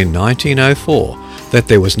concluded in 1904 that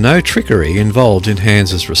there was no trickery involved in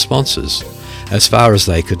Hans's responses. As far as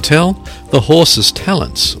they could tell, the horse's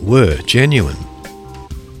talents were genuine.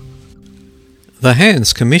 The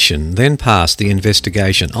Hans Commission then passed the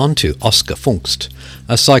investigation on to Oskar Funkst,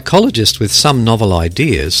 a psychologist with some novel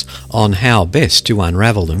ideas on how best to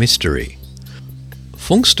unravel the mystery.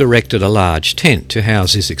 Funkst erected a large tent to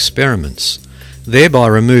house his experiments, thereby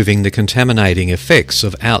removing the contaminating effects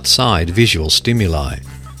of outside visual stimuli.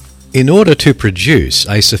 In order to produce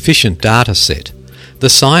a sufficient data set, the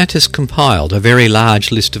scientist compiled a very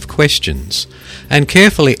large list of questions and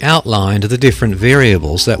carefully outlined the different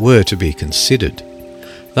variables that were to be considered.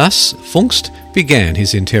 Thus, Funkst began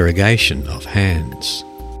his interrogation of Hans.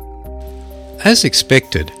 As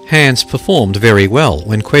expected, Hans performed very well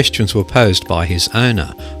when questions were posed by his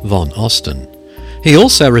owner, von Osten. He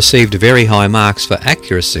also received very high marks for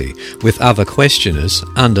accuracy with other questioners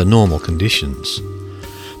under normal conditions.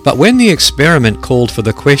 But when the experiment called for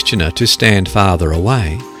the questioner to stand farther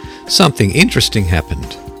away, something interesting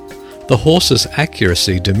happened. The horse's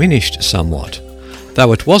accuracy diminished somewhat,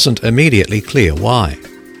 though it wasn't immediately clear why.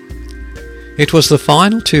 It was the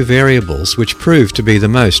final 2 variables which proved to be the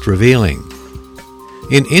most revealing.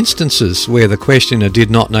 In instances where the questioner did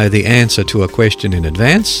not know the answer to a question in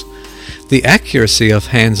advance, the accuracy of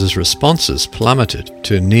Hans's responses plummeted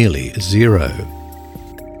to nearly 0.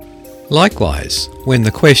 Likewise, when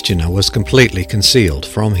the questioner was completely concealed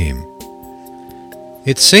from him.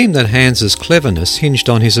 It seemed that Hans's cleverness hinged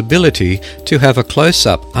on his ability to have a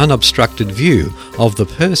close-up, unobstructed view of the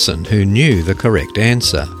person who knew the correct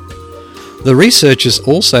answer. The researchers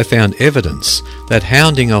also found evidence that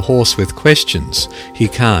hounding a horse with questions he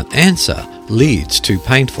can't answer leads to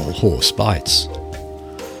painful horse bites.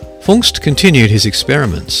 Funkst continued his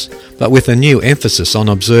experiments, but with a new emphasis on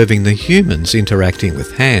observing the humans interacting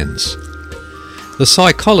with Hans. The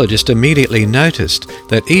psychologist immediately noticed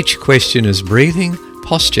that each questioner's breathing,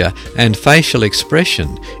 posture, and facial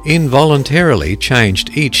expression involuntarily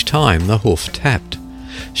changed each time the hoof tapped,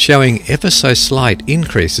 showing ever so slight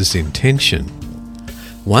increases in tension.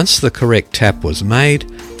 Once the correct tap was made,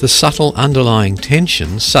 the subtle underlying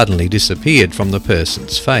tension suddenly disappeared from the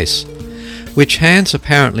person's face, which Hans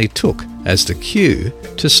apparently took as the cue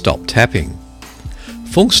to stop tapping.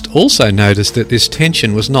 Funkst also noticed that this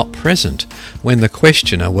tension was not present when the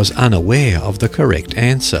questioner was unaware of the correct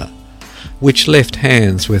answer, which left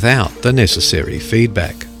Hans without the necessary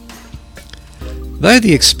feedback. Though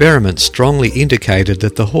the experiment strongly indicated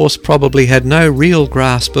that the horse probably had no real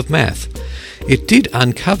grasp of math, it did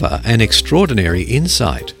uncover an extraordinary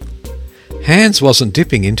insight. Hans wasn't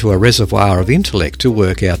dipping into a reservoir of intellect to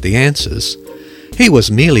work out the answers. He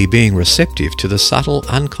was merely being receptive to the subtle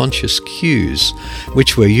unconscious cues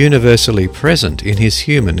which were universally present in his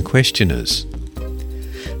human questioners.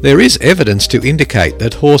 There is evidence to indicate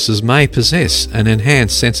that horses may possess an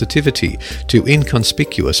enhanced sensitivity to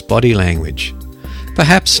inconspicuous body language,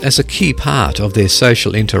 perhaps as a key part of their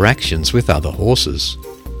social interactions with other horses.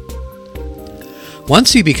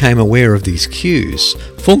 Once he became aware of these cues,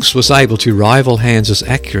 Funkst was able to rival Hans's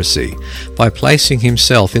accuracy by placing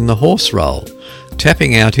himself in the horse role,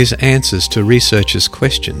 tapping out his answers to researchers'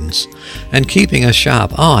 questions, and keeping a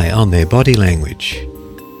sharp eye on their body language.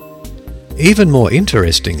 Even more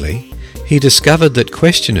interestingly, he discovered that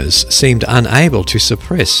questioners seemed unable to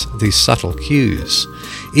suppress these subtle cues,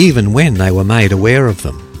 even when they were made aware of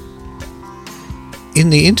them. In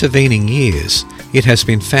the intervening years, it has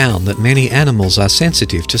been found that many animals are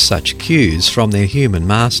sensitive to such cues from their human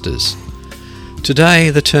masters. Today,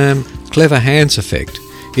 the term clever Hans effect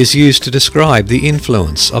is used to describe the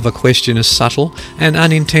influence of a questioner's subtle and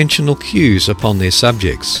unintentional cues upon their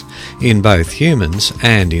subjects, in both humans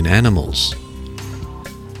and in animals.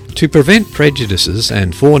 To prevent prejudices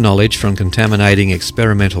and foreknowledge from contaminating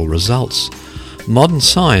experimental results, modern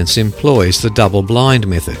science employs the double-blind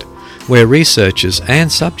method, where researchers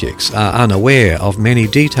and subjects are unaware of many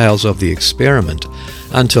details of the experiment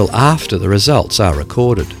until after the results are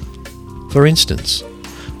recorded. For instance,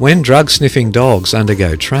 when drug-sniffing dogs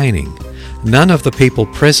undergo training, none of the people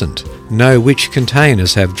present know which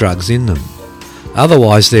containers have drugs in them.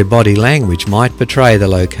 Otherwise their body language might betray the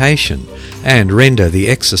location and render the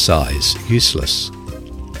exercise useless.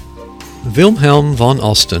 Wilhelm von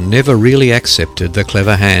Osten never really accepted the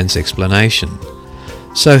clever Hans' explanation,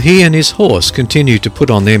 so he and his horse continued to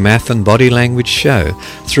put on their math and body language show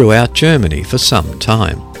throughout Germany for some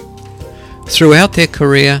time. Throughout their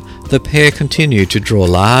career, the pair continued to draw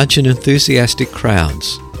large and enthusiastic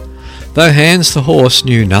crowds. Though Hans the horse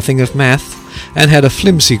knew nothing of math and had a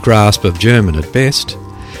flimsy grasp of German at best,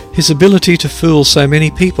 his ability to fool so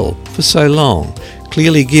many people for so long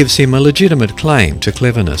clearly gives him a legitimate claim to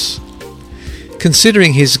cleverness.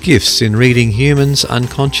 Considering his gifts in reading humans'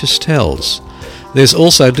 unconscious tells, there's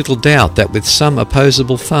also little doubt that with some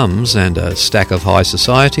opposable thumbs and a stack of high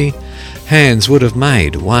society, Hans would have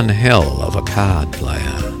made one hell of a card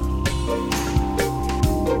player.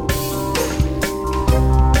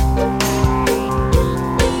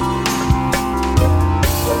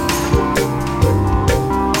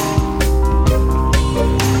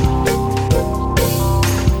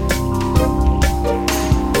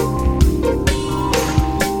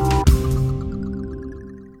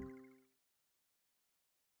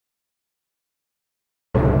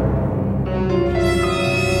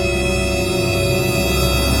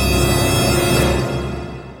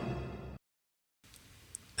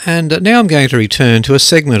 And now I'm going to return to a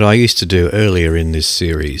segment I used to do earlier in this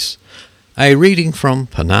series, a reading from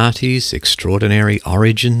Panarti's Extraordinary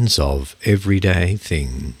Origins of Everyday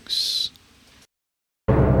Things.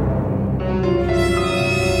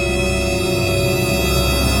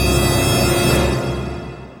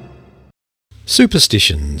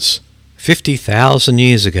 Superstitions. 50,000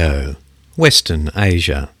 years ago, Western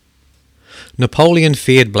Asia. Napoleon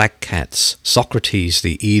feared black cats, Socrates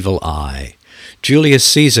the evil eye. Julius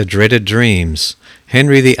Caesar dreaded dreams.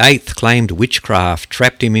 Henry VIII claimed witchcraft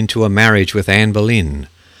trapped him into a marriage with Anne Boleyn.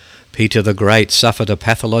 Peter the Great suffered a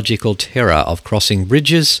pathological terror of crossing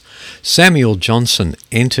bridges. Samuel Johnson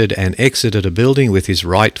entered and exited a building with his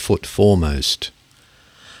right foot foremost.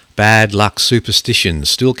 Bad luck superstitions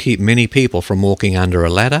still keep many people from walking under a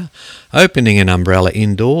ladder, opening an umbrella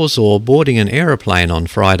indoors, or boarding an aeroplane on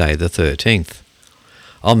Friday the 13th.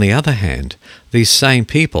 On the other hand, these same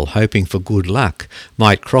people hoping for good luck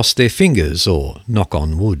might cross their fingers or knock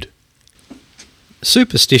on wood.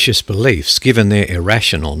 Superstitious beliefs, given their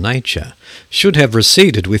irrational nature, should have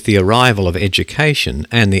receded with the arrival of education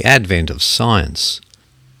and the advent of science.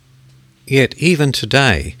 Yet even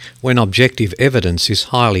today, when objective evidence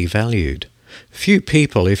is highly valued, few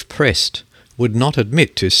people, if pressed, would not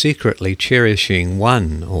admit to secretly cherishing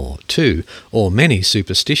one or two or many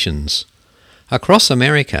superstitions. Across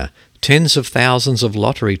America, tens of thousands of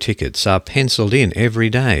lottery tickets are penciled in every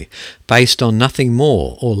day, based on nothing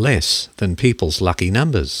more or less than people's lucky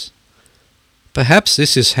numbers. Perhaps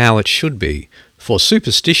this is how it should be, for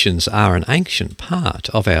superstitions are an ancient part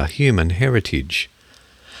of our human heritage.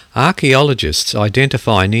 Archaeologists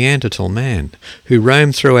identify Neanderthal man, who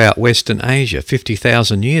roamed throughout Western Asia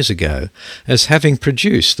 50,000 years ago, as having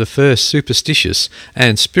produced the first superstitious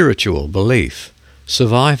and spiritual belief: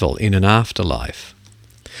 survival in an afterlife.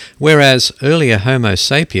 Whereas earlier Homo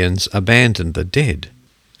sapiens abandoned the dead,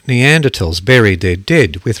 Neanderthals buried their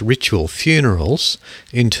dead with ritual funerals,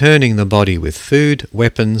 interring the body with food,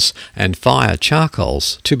 weapons, and fire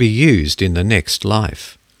charcoals to be used in the next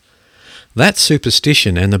life. That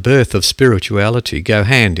superstition and the birth of spirituality go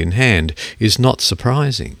hand in hand is not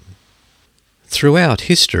surprising. Throughout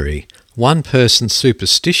history, one person's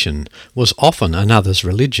superstition was often another's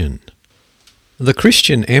religion. The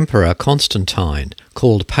Christian emperor Constantine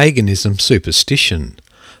called paganism superstition,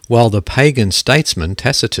 while the pagan statesman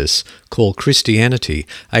Tacitus called Christianity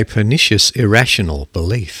a pernicious irrational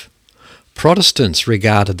belief. Protestants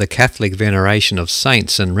regarded the Catholic veneration of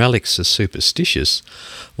saints and relics as superstitious,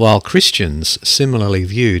 while Christians similarly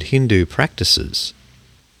viewed Hindu practices.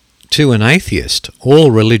 To an atheist, all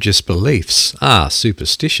religious beliefs are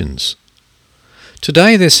superstitions.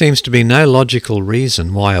 Today there seems to be no logical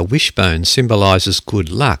reason why a wishbone symbolises good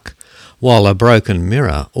luck, while a broken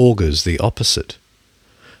mirror augurs the opposite.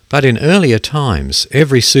 But in earlier times,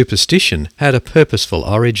 every superstition had a purposeful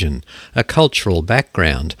origin, a cultural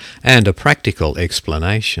background, and a practical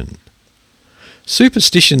explanation.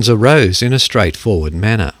 Superstitions arose in a straightforward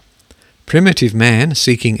manner. Primitive man,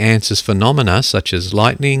 seeking answers phenomena such as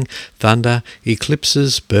lightning, thunder,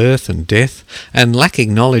 eclipses, birth and death, and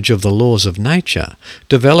lacking knowledge of the laws of nature,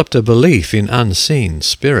 developed a belief in unseen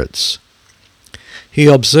spirits. He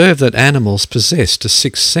observed that animals possessed a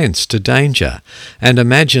sixth sense to danger, and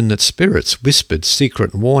imagined that spirits whispered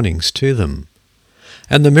secret warnings to them.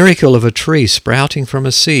 and the miracle of a tree sprouting from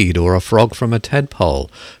a seed or a frog from a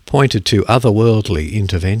tadpole pointed to otherworldly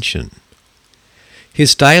intervention.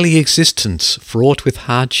 His daily existence fraught with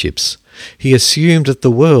hardships, he assumed that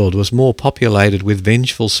the world was more populated with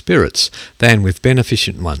vengeful spirits than with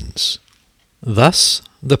beneficent ones. Thus,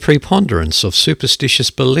 the preponderance of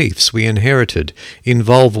superstitious beliefs we inherited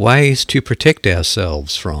involve ways to protect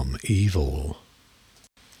ourselves from evil.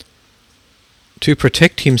 To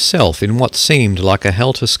protect himself in what seemed like a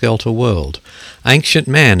helter-skelter world, ancient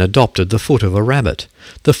man adopted the foot of a rabbit,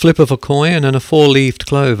 the flip of a coin and a four-leaved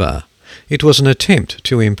clover. It was an attempt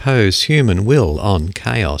to impose human will on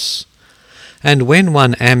chaos. And when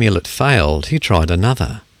one amulet failed, he tried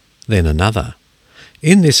another, then another.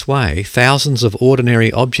 In this way, thousands of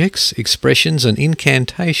ordinary objects, expressions and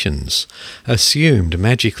incantations assumed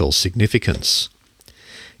magical significance.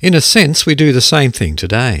 In a sense, we do the same thing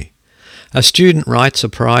today. A student writes a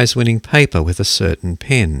prize-winning paper with a certain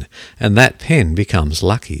pen, and that pen becomes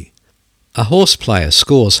lucky. A horse player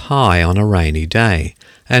scores high on a rainy day,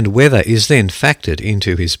 and weather is then factored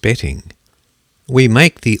into his betting. We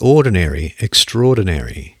make the ordinary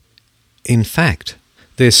extraordinary. In fact,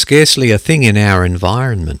 there's scarcely a thing in our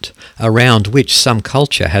environment around which some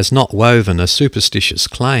culture has not woven a superstitious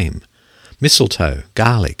claim. Mistletoe,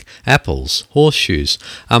 garlic, apples, horseshoes,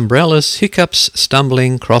 umbrellas, hiccups,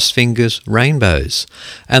 stumbling, cross fingers, rainbows,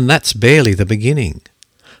 and that's barely the beginning.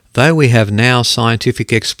 Though we have now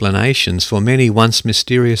scientific explanations for many once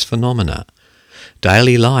mysterious phenomena,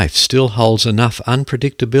 daily life still holds enough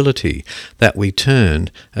unpredictability that we turn,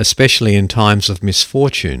 especially in times of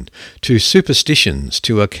misfortune, to superstitions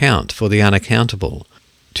to account for the unaccountable,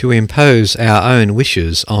 to impose our own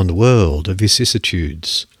wishes on world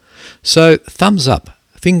vicissitudes. So, thumbs up,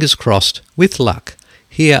 fingers crossed, with luck,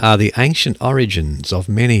 here are the ancient origins of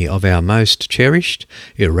many of our most cherished,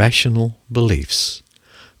 irrational beliefs.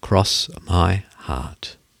 Cross my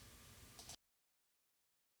heart.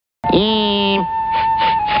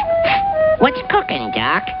 What's cooking,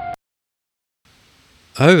 Doc?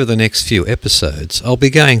 Over the next few episodes, I'll be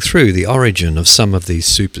going through the origin of some of these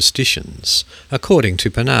superstitions, according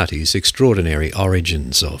to Panati's extraordinary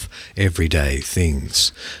origins of everyday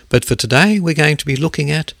things. But for today, we're going to be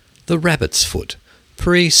looking at the rabbit's foot,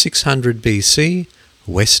 pre-600 BC,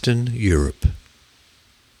 Western Europe.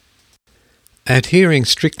 Adhering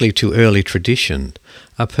strictly to early tradition,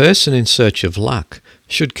 a person in search of luck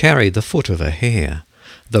should carry the foot of a hare,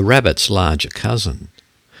 the rabbit's larger cousin.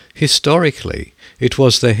 Historically, it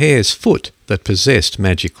was the hare's foot that possessed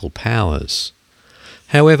magical powers.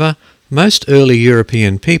 However, most early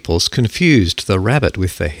European peoples confused the rabbit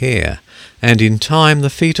with the hare, and in time the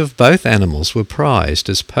feet of both animals were prized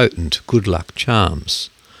as potent good luck charms.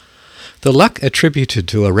 The luck attributed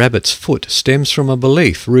to a rabbit's foot stems from a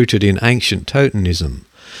belief rooted in ancient totemism.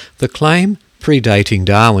 The claim, predating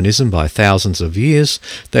Darwinism by thousands of years,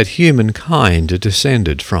 that humankind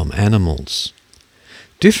descended from animals.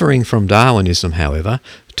 Differing from Darwinism, however,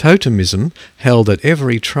 totemism held that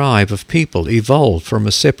every tribe of people evolved from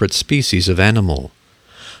a separate species of animal.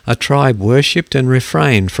 A tribe worshipped and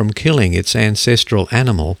refrained from killing its ancestral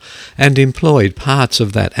animal and employed parts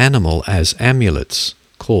of that animal as amulets,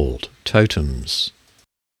 called totems.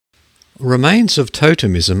 Remains of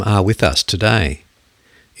totemism are with us today.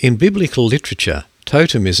 In biblical literature,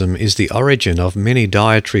 totemism is the origin of many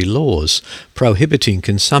dietary laws prohibiting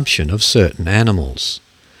consumption of certain animals.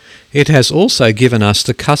 It has also given us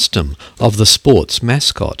the custom of the sports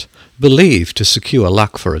mascot, believed to secure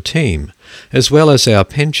luck for a team, as well as our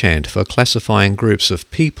penchant for classifying groups of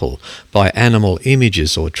people by animal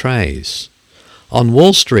images or traits. On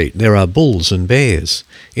Wall Street there are bulls and bears,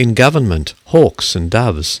 in government hawks and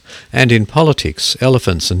doves, and in politics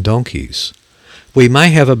elephants and donkeys. We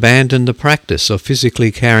may have abandoned the practice of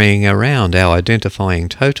physically carrying around our identifying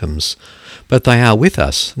totems, but they are with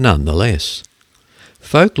us nonetheless.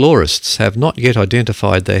 Folklorists have not yet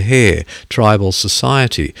identified the hare tribal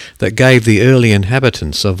society that gave the early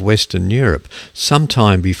inhabitants of Western Europe,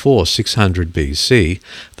 sometime before 600 BC,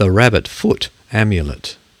 the rabbit foot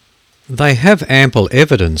amulet. They have ample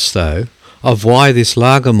evidence, though, of why this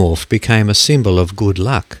lagomorph became a symbol of good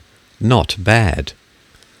luck, not bad.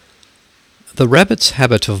 The rabbit's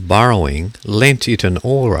habit of burrowing lent it an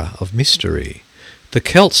aura of mystery. The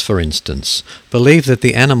Celts, for instance, believed that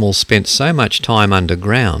the animal spent so much time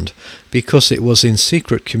underground because it was in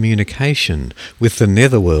secret communication with the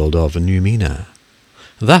netherworld of Numina.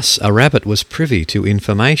 Thus, a rabbit was privy to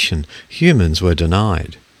information humans were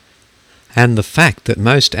denied. and the fact that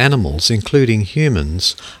most animals, including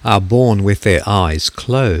humans, are born with their eyes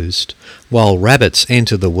closed, while rabbits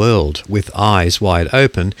enter the world with eyes wide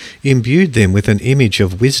open, imbued them with an image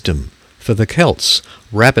of wisdom. For the Celts,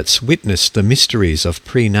 rabbits witnessed the mysteries of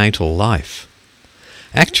prenatal life.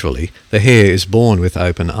 Actually, the hare is born with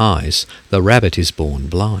open eyes, the rabbit is born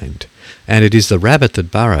blind, and it is the rabbit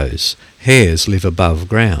that burrows. Hares live above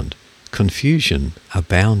ground. Confusion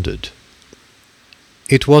abounded.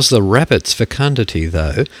 It was the rabbit's fecundity,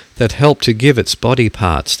 though, that helped to give its body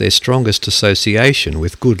parts their strongest association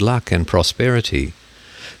with good luck and prosperity.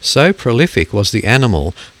 So prolific was the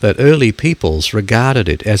animal that early peoples regarded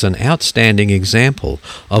it as an outstanding example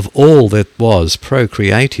of all that was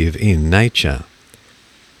procreative in nature.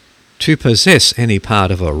 To possess any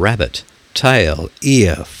part of a rabbit, tail,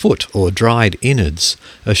 ear, foot, or dried innards,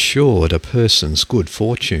 assured a person's good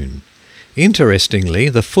fortune. Interestingly,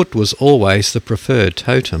 the foot was always the preferred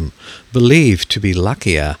totem, believed to be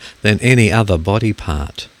luckier than any other body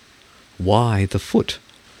part. Why the foot?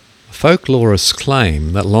 Folklorists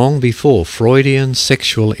claim that long before Freudian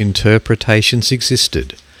sexual interpretations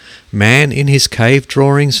existed, man in his cave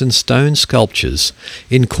drawings and stone sculptures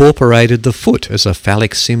incorporated the foot as a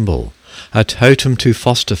phallic symbol, a totem to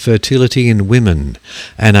foster fertility in women,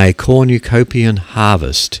 and a cornucopian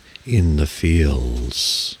harvest in the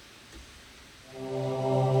fields.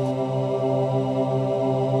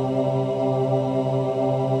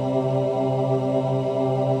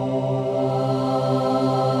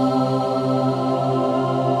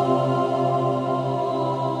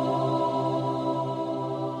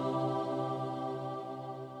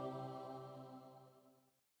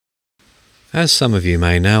 As some of you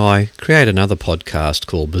may know, I create another podcast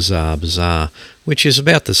called Bizarre Bazaar, which is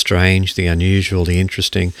about the strange, the unusual, the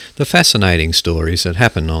interesting, the fascinating stories that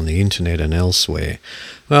happen on the internet and elsewhere.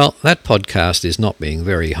 Well, that podcast is not being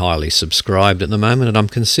very highly subscribed at the moment, and I'm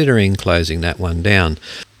considering closing that one down.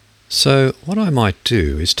 So what I might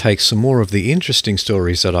do is take some more of the interesting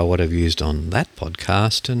stories that I would have used on that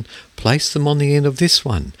podcast and place them on the end of this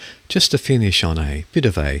one, just to finish on a bit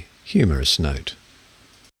of a humorous note.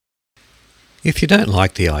 If you don't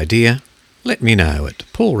like the idea, let me know at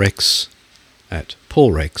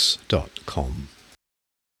paulrex@paulrex.com.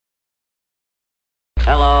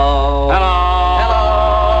 Hello. Hello.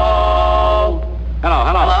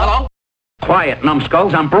 Hello. Quiet,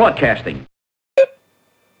 numbskulls, I'm broadcasting.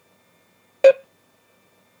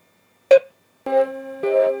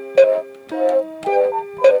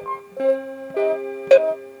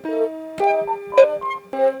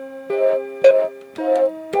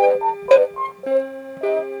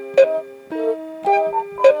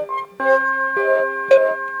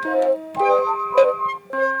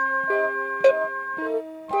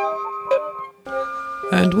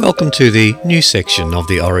 And welcome to the new section of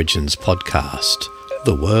the Origins podcast,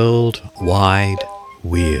 The World Wide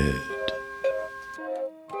Weird.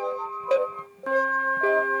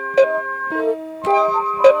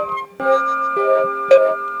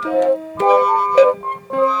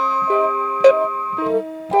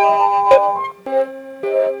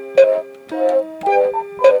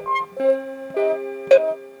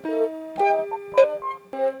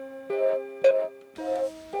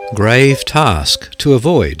 Grave task to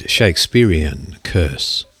avoid Shakespearean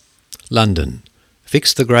curse. London.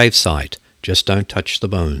 Fix the gravesite, just don't touch the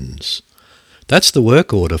bones. That's the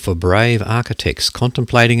work order for brave architects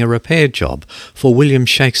contemplating a repair job for William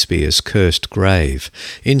Shakespeare's cursed grave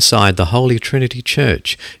inside the Holy Trinity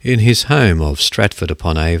Church in his home of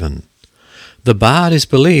Stratford-upon-Avon. The bard is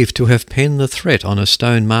believed to have penned the threat on a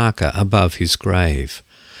stone marker above his grave.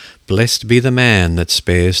 "Blessed be the man that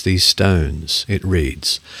spares these stones," it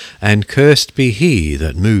reads, "and cursed be he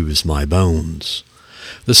that moves my bones."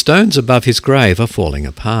 The stones above his grave are falling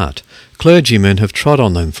apart. Clergymen have trod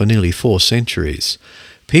on them for nearly 4 centuries.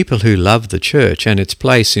 People who love the church and its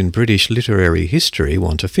place in British literary history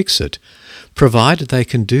want to fix it, provided they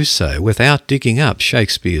can do so without digging up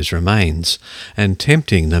Shakespeare's remains and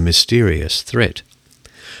tempting the mysterious threat.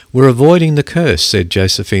 "We're avoiding the curse," said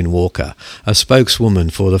Josephine Walker, a spokeswoman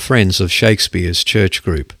for the Friends of Shakespeare's church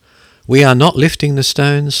group. "We are not lifting the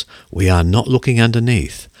stones, we are not looking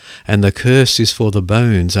underneath, and the curse is for the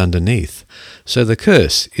bones underneath, so the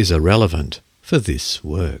curse is irrelevant for this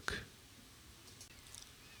work."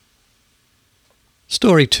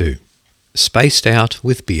 Story 2. Spaced Out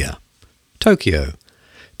with Beer. Tokyo.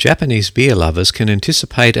 Japanese beer lovers can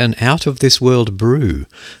anticipate an out-of-this-world brew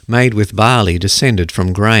made with barley descended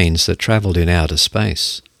from grains that travelled in outer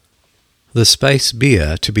space. The space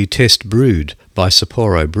beer to be test brewed by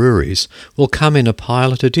Sapporo breweries will come in a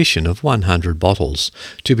pilot edition of 100 bottles,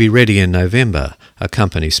 to be ready in November, a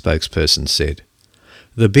company spokesperson said.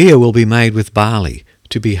 The beer will be made with barley,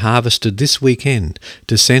 to be harvested this weekend,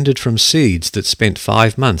 descended from seeds that spent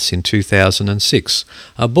 5 months in 2006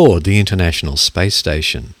 aboard the International Space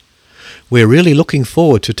Station. We're really looking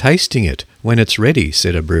forward to tasting it when it's ready,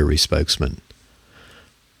 said a brewery spokesman.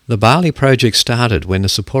 The barley project started when the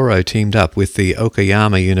Sapporo teamed up with the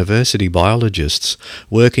Okayama University biologists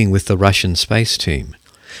working with the Russian space team.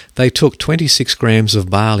 They took 26 grams of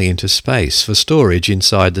barley into space for storage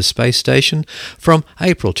inside the space station from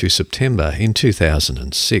April to September in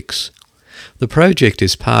 2006. The project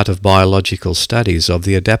is part of biological studies of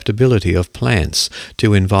the adaptability of plants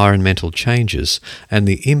to environmental changes and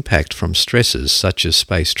the impact from stresses such as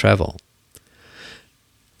space travel.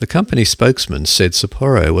 The company spokesman said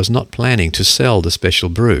Sapporo was not planning to sell the special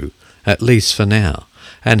brew, at least for now,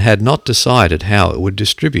 and had not decided how it would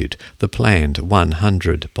distribute the planned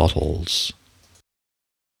 100 bottles.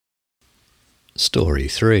 Story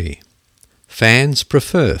 3. Fans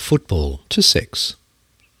prefer football to sex.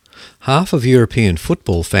 Half of European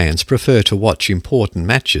football fans prefer to watch important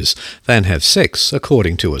matches than have sex,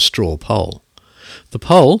 according to a straw poll. The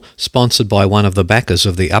poll, sponsored by one of the backers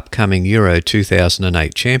of the upcoming Euro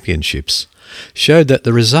 2008 Championships, showed that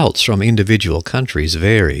the results from individual countries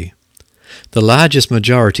vary. The largest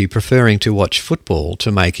majority preferring to watch football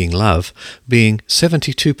to making love, being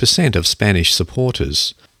 72% of Spanish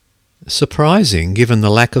supporters. Surprising given the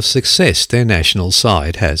lack of success their national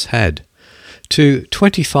side has had. To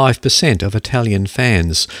 25% of Italian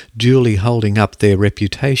fans duly holding up their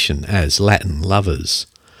reputation as Latin lovers.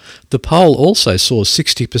 The poll also saw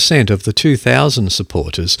 60% of the 2,000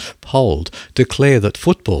 supporters polled declare that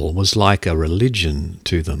football was like a religion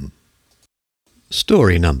to them.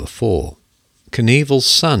 Story number 4. Knievel's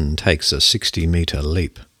son takes a 60-metre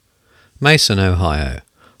leap. Mason, Ohio.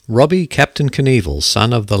 Robbie Captain Knievel,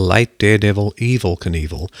 son of the late daredevil Evel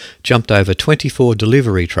Knievel, jumped over 24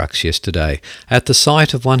 delivery trucks yesterday at the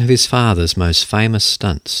site of one of his father's most famous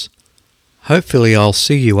stunts. Hopefully I'll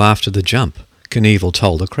see you after the jump, Knievel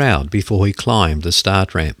told the crowd before he climbed the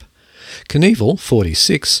start ramp. Knievel,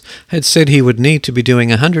 46, had said he would need to be doing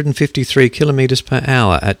 153 km per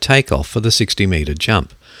hour at takeoff for the 60-metre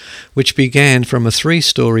jump, which began from a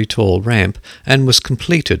 3-storey tall ramp and was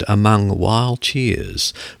completed among wild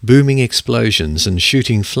cheers, booming explosions and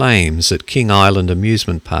shooting flames at King Island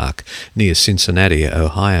Amusement Park near Cincinnati,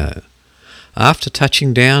 Ohio. After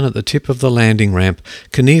touching down at the tip of the landing ramp,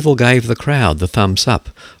 Knievel gave the crowd the thumbs up,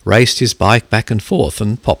 raced his bike back and forth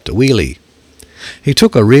and popped a wheelie. He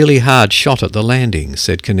took a really hard shot at the landing,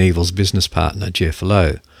 said Knievel's business partner Jeff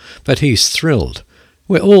Lowe, but he's thrilled.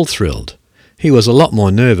 We're all thrilled. He was a lot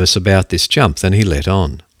more nervous about this jump than he let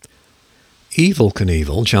on. Evel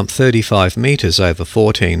Knievel jumped 35 metres over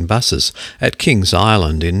 14 buses at Kings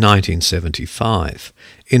Island in 1975,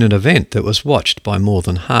 in an event that was watched by more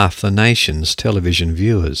than half the nation's television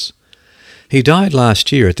viewers. He died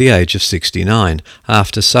last year at the age of 69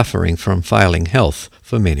 after suffering from failing health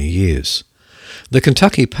for many years. The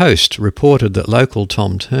Kentucky Post reported that local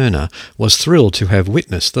Tom Turner was thrilled to have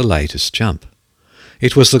witnessed the latest jump.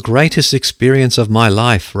 It was the greatest experience of my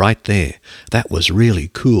life right there. That was really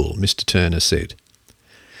cool, Mr. Turner said.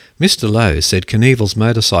 Mr. Lowe said Knievel's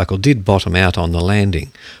motorcycle did bottom out on the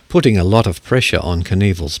landing, putting a lot of pressure on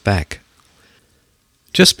Knievel's back.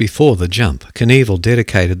 Just before the jump, Knievel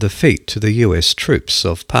dedicated the feat to the US troops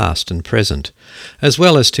of past and present, as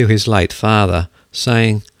well as to his late father,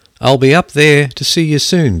 saying, "I'll be up there to see you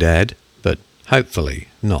soon, Dad, but hopefully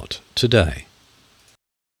not today."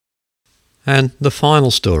 And the final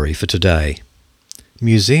story for today.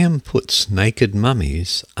 Museum puts naked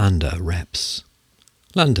mummies under wraps.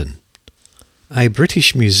 London. A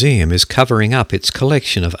British museum is covering up its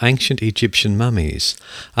collection of ancient Egyptian mummies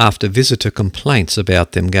after visitor complaints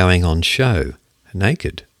about them going on show,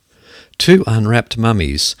 naked. 2 unwrapped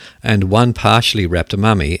mummies and 1 partially wrapped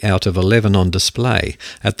mummy out of 11 on display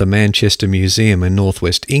at the Manchester Museum in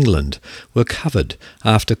northwest England were covered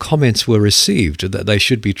after comments were received that they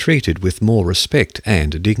should be treated with more respect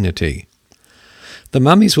and dignity. The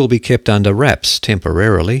mummies will be kept under wraps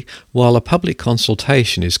temporarily while a public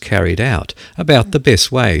consultation is carried out about the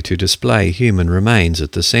best way to display human remains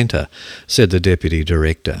at the centre, said the Deputy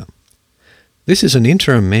Director. This is an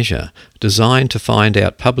interim measure designed to find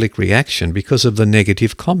out public reaction because of the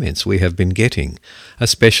negative comments we have been getting,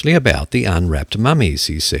 especially about the unwrapped mummies,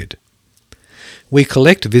 he said. We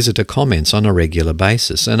collect visitor comments on a regular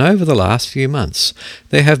basis, and over the last few months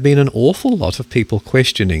there have been an awful lot of people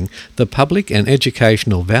questioning the public and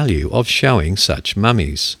educational value of showing such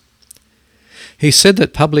mummies. He said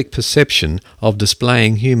that public perception of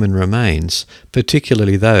displaying human remains,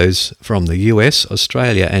 particularly those from the US,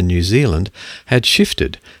 Australia and New Zealand, had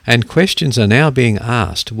shifted, and questions are now being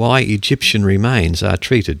asked why Egyptian remains are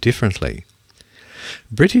treated differently.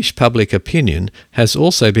 British public opinion has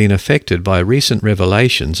also been affected by recent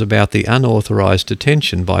revelations about the unauthorised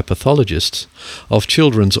detention by pathologists of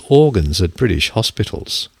children's organs at British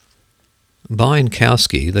hospitals.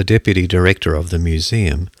 Bienkowski, the deputy director of the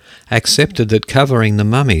museum, accepted that covering the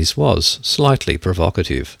mummies was slightly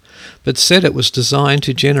provocative, but said it was designed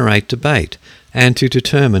to generate debate and to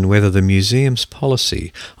determine whether the museum's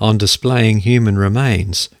policy on displaying human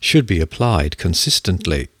remains should be applied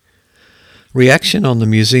consistently. Reaction on the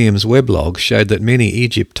museum's weblog showed that many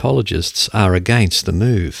Egyptologists are against the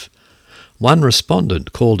move. One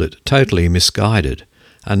respondent called it totally misguided,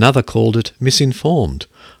 another called it misinformed,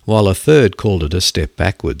 while a third called it a step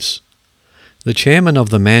backwards. The chairman of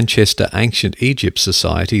the Manchester Ancient Egypt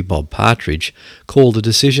Society, Bob Partridge, called the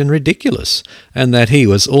decision ridiculous and that he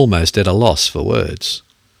was almost at a loss for words.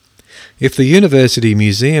 If the University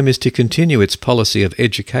Museum is to continue its policy of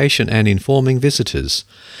education and informing visitors,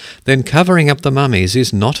 then covering up the mummies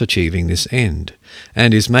is not achieving this end,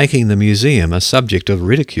 and is making the museum a subject of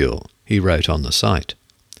ridicule, he wrote on the site.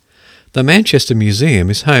 The Manchester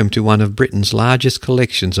Museum is home to one of Britain's largest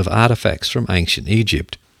collections of artefacts from ancient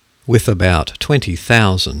Egypt, with about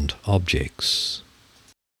 20,000 objects.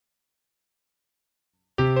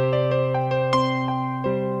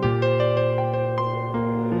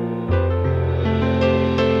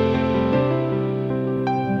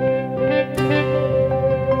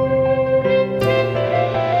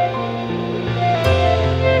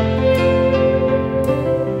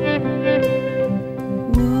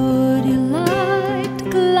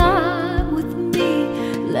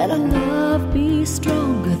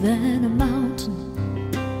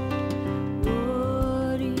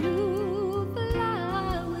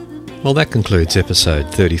 Well, that concludes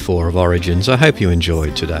episode 34 of Origins. I hope you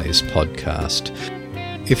enjoyed today's podcast.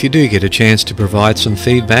 If you do get a chance to provide some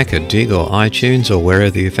feedback at Dig or iTunes or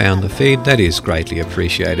wherever you found the feed, that is greatly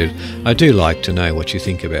appreciated. I do like to know what you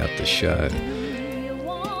think about the show.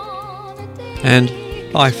 And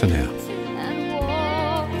bye for now.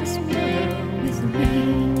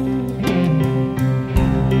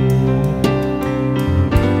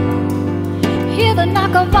 Hear the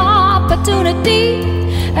knock of opportunity.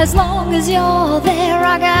 As long as you're there,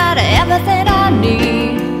 I got everything I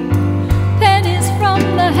need. Pennies from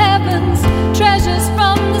the heavens, treasures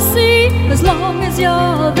from the sea. As long as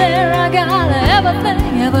you're there, I got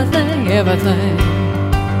everything, everything, everything.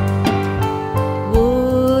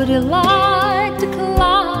 Would you like to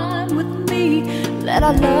climb with me? Let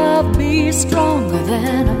our love be stronger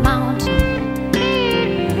than a mountain.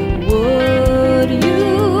 Would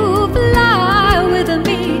you fly with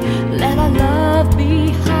me? Let our love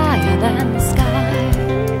be higher than the sky.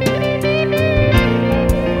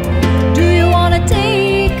 Do you want to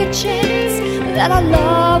take a chance that our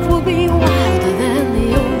love will be wilder than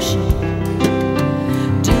the ocean?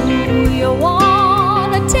 Do you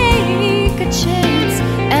want to take a chance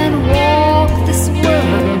and walk this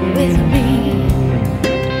world with me?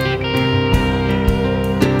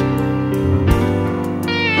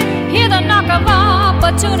 Hear the knock of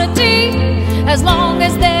opportunity. As long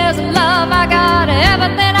as there's love, I got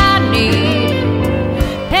everything I need.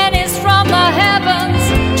 Pennies from the heavens,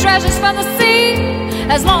 treasures from the sea.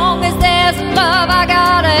 As long as there's love, I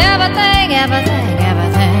got everything, everything,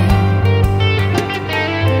 everything.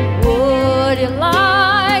 Would you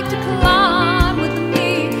like to climb with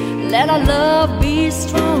me? Let our love be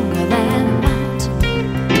stronger than a mountain.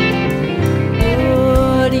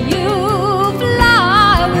 Would you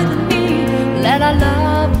fly with me? Let our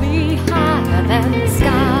love be higher than the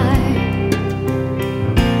sky.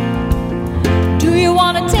 Do you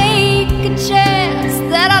want to take a chance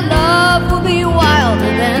that our love will be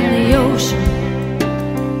wilder than the ocean?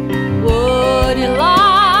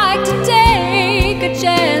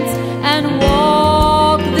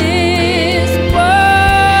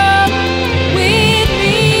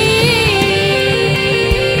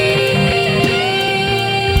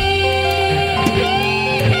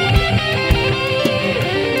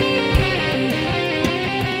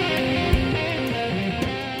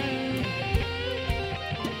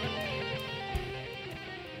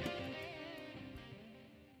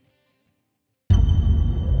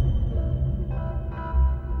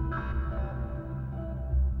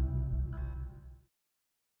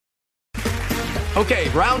 Okay,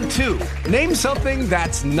 round 2. Name something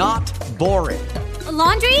that's not boring. A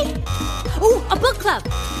laundry? Ooh, a book club.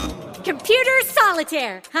 Computer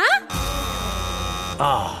solitaire, huh?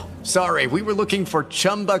 Ah, oh, sorry, we were looking for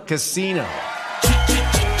Chumba Casino.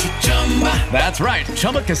 That's right,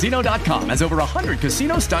 ChumbaCasino.com has over 100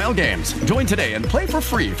 casino-style games. Join today and play for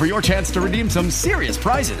free for your chance to redeem some serious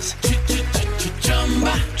prizes.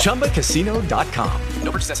 ChumbaCasino.com.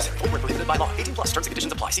 No purchase necessary. Void where prohibited by law. 18+ terms and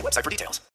conditions apply. See website for details.